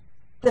Joseph,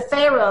 the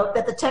Pharaoh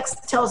that the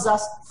text tells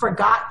us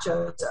forgot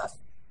Joseph.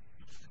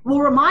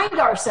 We'll remind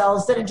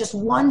ourselves that in just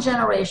one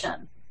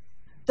generation,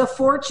 the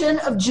fortune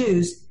of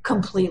Jews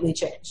completely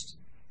changed.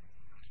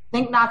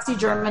 Think Nazi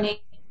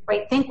Germany.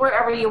 Right, think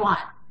wherever you want.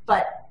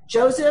 But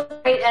Joseph,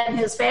 right, and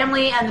his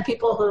family and the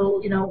people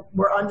who,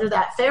 were under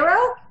that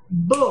Pharaoh,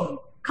 boom,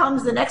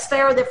 comes the next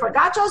Pharaoh that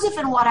forgot Joseph,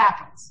 and what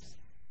happens?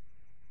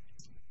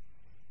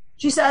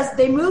 She says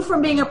they move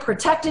from being a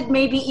protected,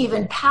 maybe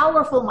even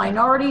powerful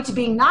minority to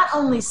being not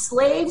only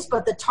slaves,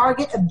 but the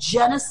target of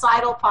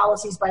genocidal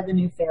policies by the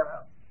new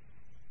Pharaoh.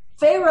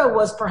 Pharaoh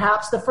was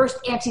perhaps the first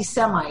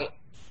anti-Semite,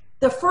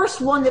 the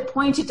first one that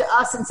pointed to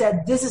us and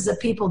said, this is a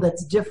people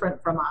that's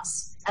different from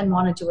us, and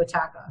wanted to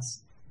attack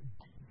us.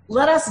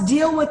 Let us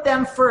deal with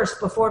them first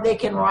before they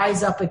can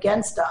rise up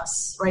against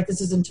us, right?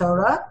 This is in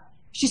Torah.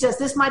 She says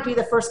this might be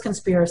the first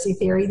conspiracy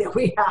theory that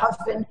we have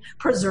in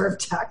preserved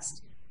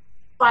text.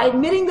 By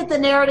admitting that the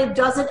narrative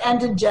doesn't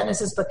end in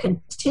Genesis but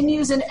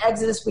continues in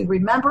Exodus, we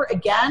remember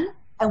again,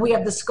 and we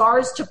have the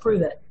scars to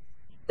prove it,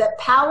 that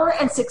power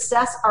and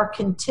success are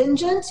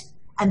contingent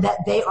and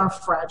that they are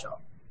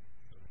fragile.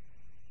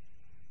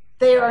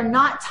 They are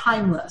not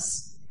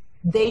timeless.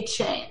 They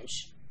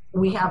change.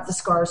 We have the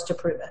scars to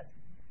prove it.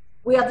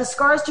 We have the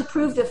scars to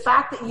prove the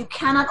fact that you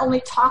cannot only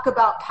talk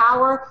about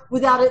power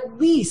without at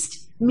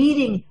least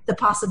meeting the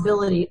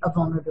possibility of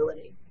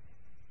vulnerability.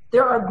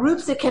 There are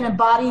groups that can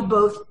embody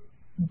both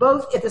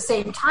at the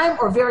same time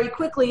or very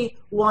quickly,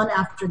 one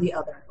after the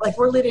other. Like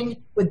we're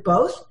living with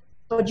both,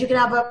 but you can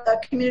have a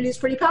community that's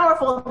pretty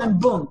powerful and then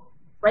boom,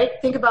 right?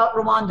 Think about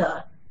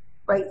Rwanda,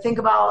 right? Think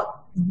about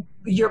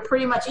you're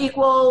pretty much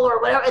equal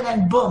or whatever, and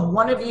then boom,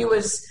 one of you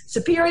is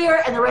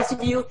superior and the rest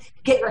of you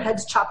get your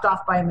heads chopped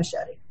off by a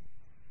machete.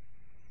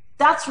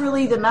 That's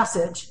really the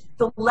message,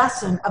 the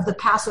lesson of the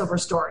Passover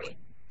story,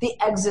 the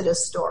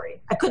Exodus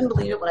story. I couldn't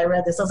believe it when I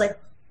read this. I was like,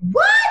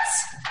 what?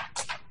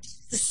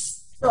 This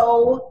is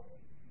so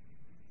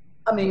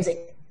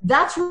amazing.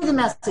 That's really the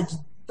message,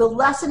 the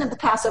lesson of the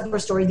Passover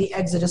story, the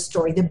Exodus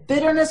story. The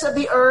bitterness of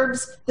the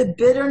herbs, the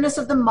bitterness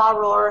of the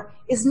maror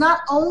is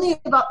not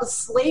only about the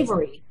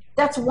slavery.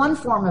 That's one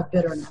form of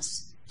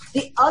bitterness.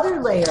 The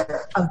other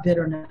layer of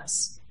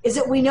bitterness is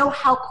that we know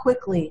how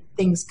quickly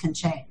things can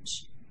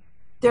change.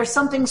 There's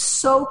something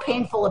so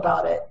painful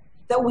about it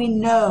that we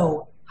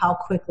know how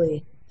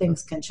quickly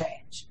things can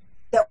change,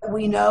 that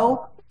we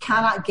know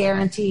cannot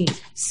guarantee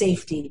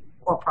safety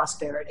or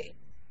prosperity.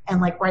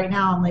 And like right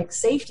now, I'm like,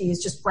 safety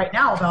is just right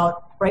now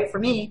about, right, for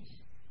me,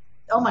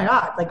 oh my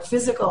God, like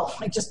physical,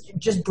 like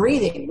just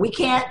breathing. We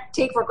can't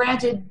take for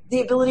granted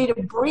the ability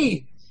to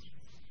breathe.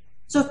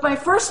 So if my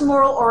first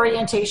moral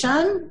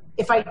orientation,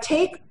 if I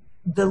take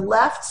the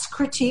left's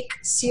critique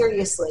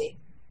seriously,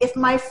 if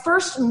my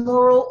first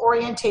moral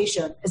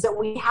orientation is that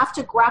we have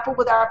to grapple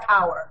with our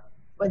power,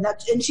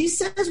 and she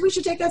says we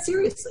should take that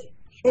seriously.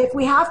 If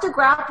we have to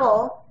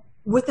grapple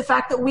with the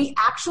fact that we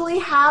actually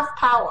have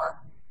power,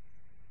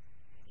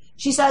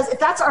 she says if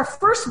that's our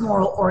first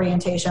moral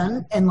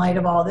orientation in light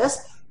of all this,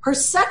 her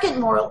second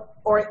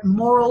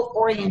moral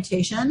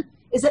orientation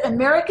is that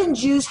American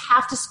Jews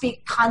have to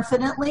speak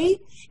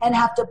confidently and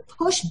have to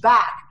push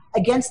back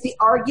against the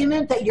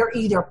argument that you're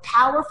either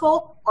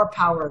powerful or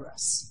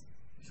powerless.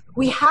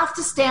 We have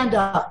to stand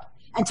up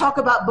and talk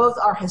about both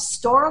our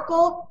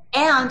historical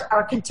and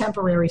our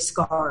contemporary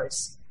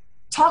scars.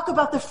 Talk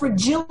about the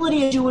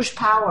fragility of Jewish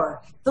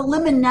power, the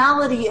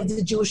liminality of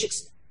the Jewish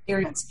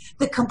experience,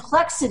 the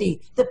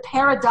complexity, the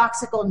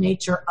paradoxical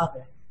nature of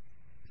it.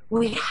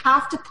 We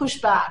have to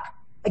push back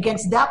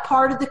against that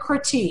part of the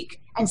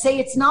critique and say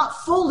it's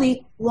not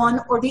fully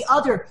one or the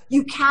other.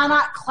 You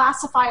cannot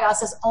classify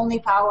us as only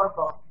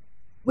powerful.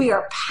 We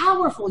are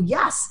powerful,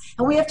 yes,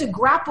 and we have to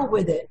grapple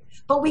with it.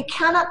 But we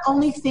cannot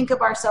only think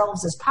of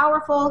ourselves as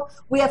powerful.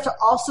 We have to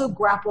also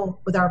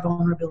grapple with our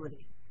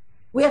vulnerability.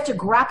 We have to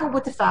grapple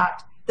with the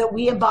fact that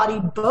we embody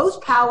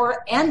both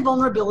power and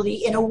vulnerability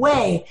in a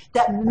way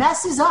that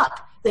messes up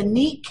the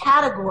neat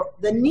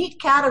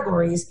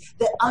categories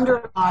that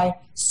underlie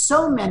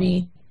so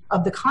many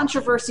of the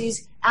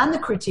controversies and the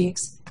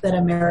critiques that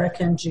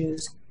American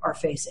Jews are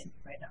facing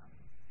right now.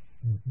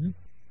 Mm-hmm.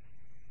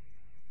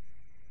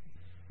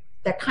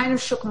 That kind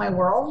of shook my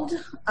world.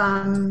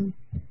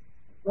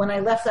 When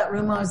I left that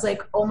room, I was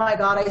like, oh my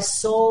God, I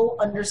so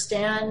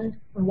understand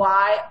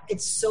why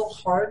it's so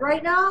hard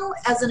right now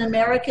as an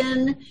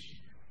American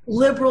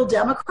liberal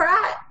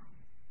Democrat.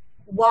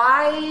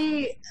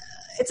 Why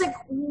it's like,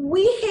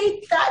 we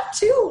hate that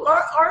too.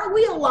 Aren't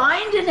we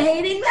aligned in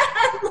hating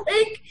that?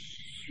 Like,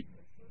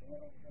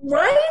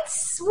 right?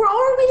 We're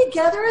already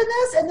together in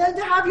this. And then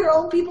to have your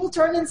own people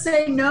turn and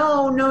say,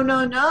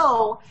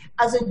 no.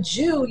 As a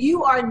Jew,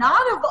 you are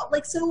not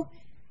like, so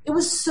it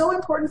was so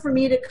important for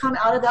me to come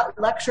out of that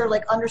lecture,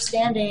 like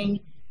understanding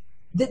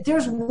that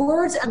there's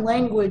words and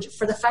language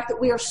for the fact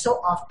that we are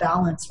so off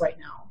balance right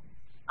now.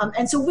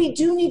 And so we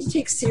do need to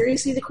take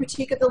seriously the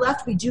critique of the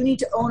left. We do need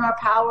to own our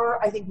power.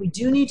 I think we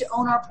do need to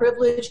own our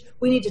privilege.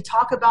 We need to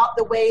talk about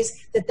the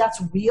ways that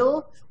that's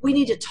real. We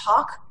need to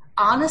talk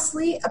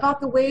honestly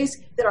about the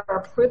ways that our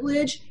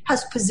privilege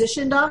has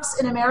positioned us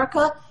in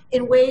America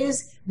in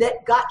ways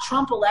that got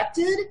Trump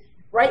elected,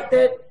 right?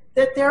 That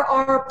there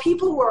are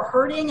people who are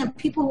hurting and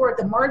people who are at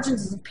the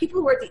margins and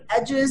people who are at the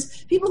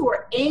edges, people who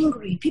are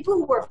angry, people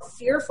who are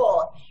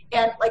fearful.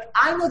 And like,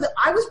 I know that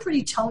I was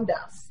pretty tone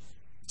deaf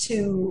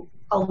to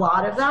a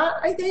lot of that,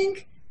 I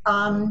think.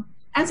 And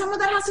some of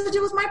that has to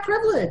do with my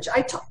privilege.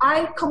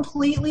 I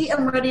completely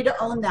am ready to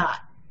own that.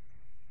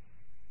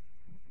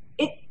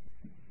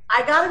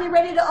 I got to be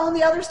ready to own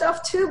the other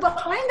stuff too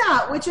behind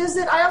that, which is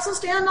that I also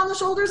stand on the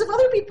shoulders of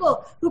other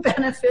people who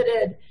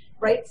benefited,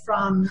 right,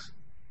 from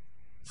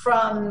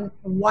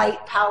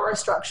white power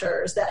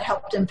structures that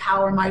helped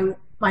empower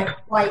my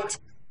white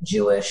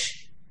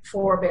Jewish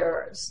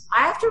forebears.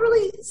 I have to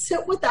really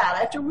sit with that. I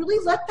have to really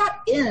let that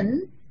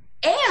in,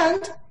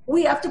 and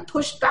we have to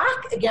push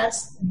back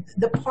against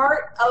the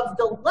part of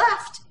the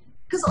left,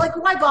 because like,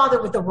 why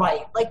bother with the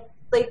right? Like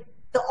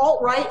the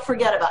alt-right,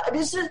 forget about it.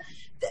 It's just,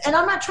 and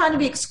I'm not trying to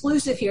be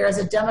exclusive here as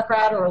a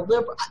Democrat or a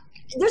liberal.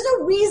 There's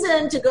no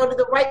reason to go to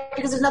the right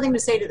because there's nothing to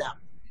say to them,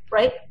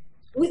 right?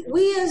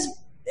 We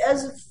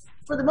as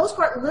for the most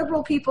part,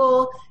 liberal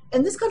people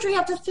in this country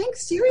have to think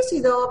seriously,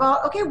 though,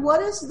 about, okay,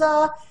 what is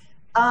the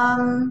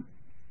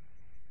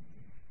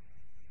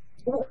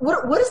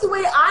what is the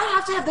way I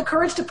have to have the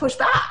courage to push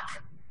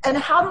back? And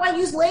how do I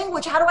use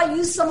language? How do I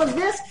use some of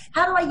this?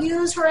 How do I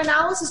use her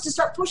analysis to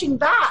start pushing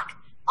back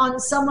on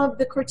some of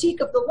the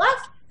critique of the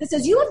left that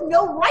says you have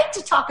no right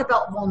to talk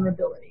about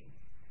vulnerability?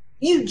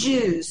 You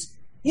Jews,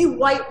 you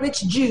white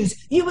rich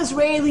Jews, you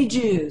Israeli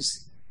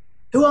Jews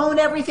who own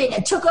everything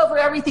and took over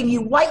everything,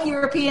 you white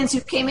Europeans who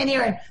came in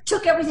here and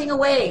took everything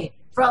away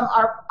from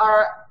our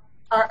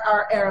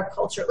Arab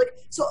culture. Like,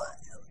 so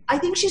I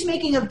think she's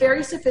making a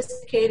very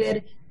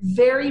sophisticated,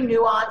 very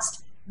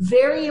nuanced,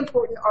 very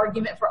important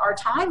argument for our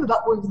time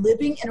about we're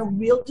living in a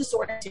real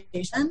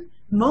disorientation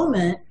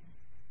moment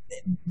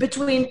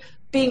between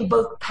being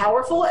both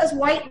powerful as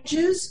white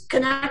Jews,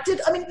 connected.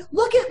 I mean,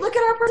 look at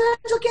our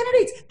presidential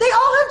candidates. They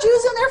all have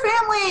Jews in their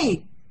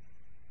family.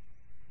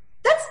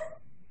 That's,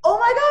 oh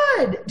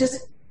my God,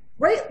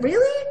 right?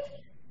 Really?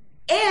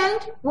 And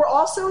we're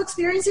also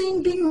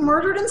experiencing being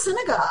murdered in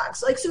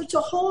synagogues. Like, so to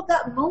hold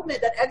that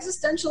moment, that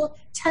existential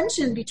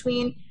tension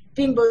between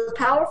being both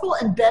powerful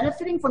and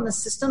benefiting from the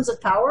systems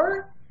of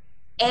power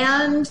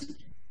and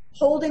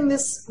holding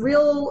this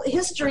real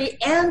history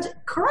and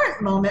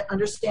current moment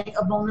understanding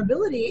of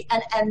vulnerability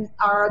and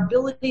our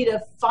ability to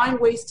find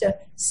ways to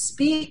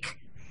speak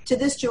to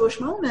this Jewish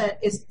moment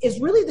is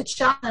really the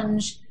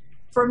challenge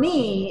for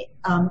me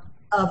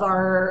of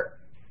our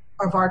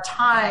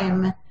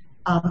time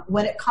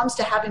when it comes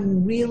to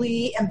having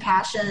really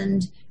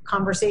impassioned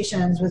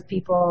conversations with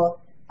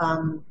people.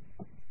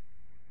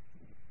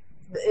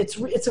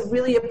 It's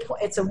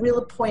a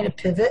real point of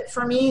pivot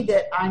for me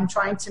that I'm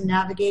trying to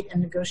navigate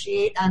and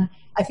negotiate. And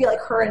I feel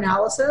like her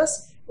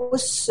analysis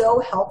was so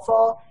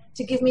helpful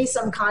to give me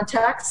some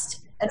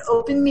context and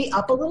open me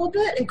up a little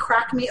bit and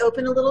crack me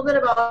open a little bit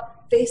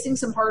about facing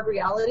some hard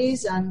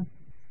realities. And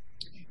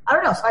I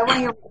don't know. So I want to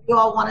hear what you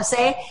all want to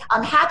say.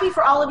 I'm happy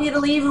for all of you to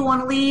leave who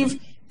want to leave.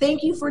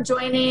 Thank you for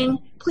joining.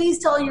 Please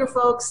tell your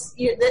folks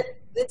that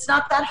it's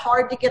not that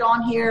hard to get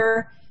on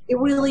here. It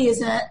really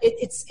isn't.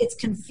 It's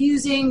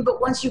confusing, but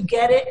once you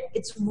get it,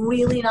 it's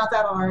really not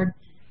that hard.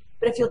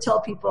 But if you'll tell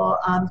people,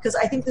 because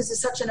I think this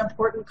is such an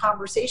important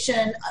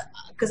conversation,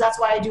 because that's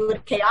why I do it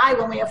at KI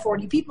when we have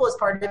 40 people as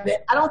part of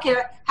it. I don't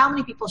care how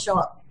many people show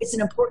up. It's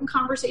an important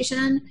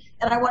conversation,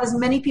 and I want as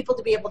many people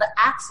to be able to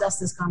access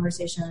this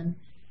conversation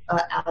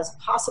as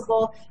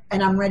possible.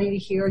 And I'm ready to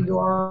hear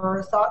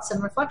your thoughts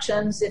and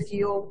reflections if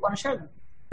you want to share them.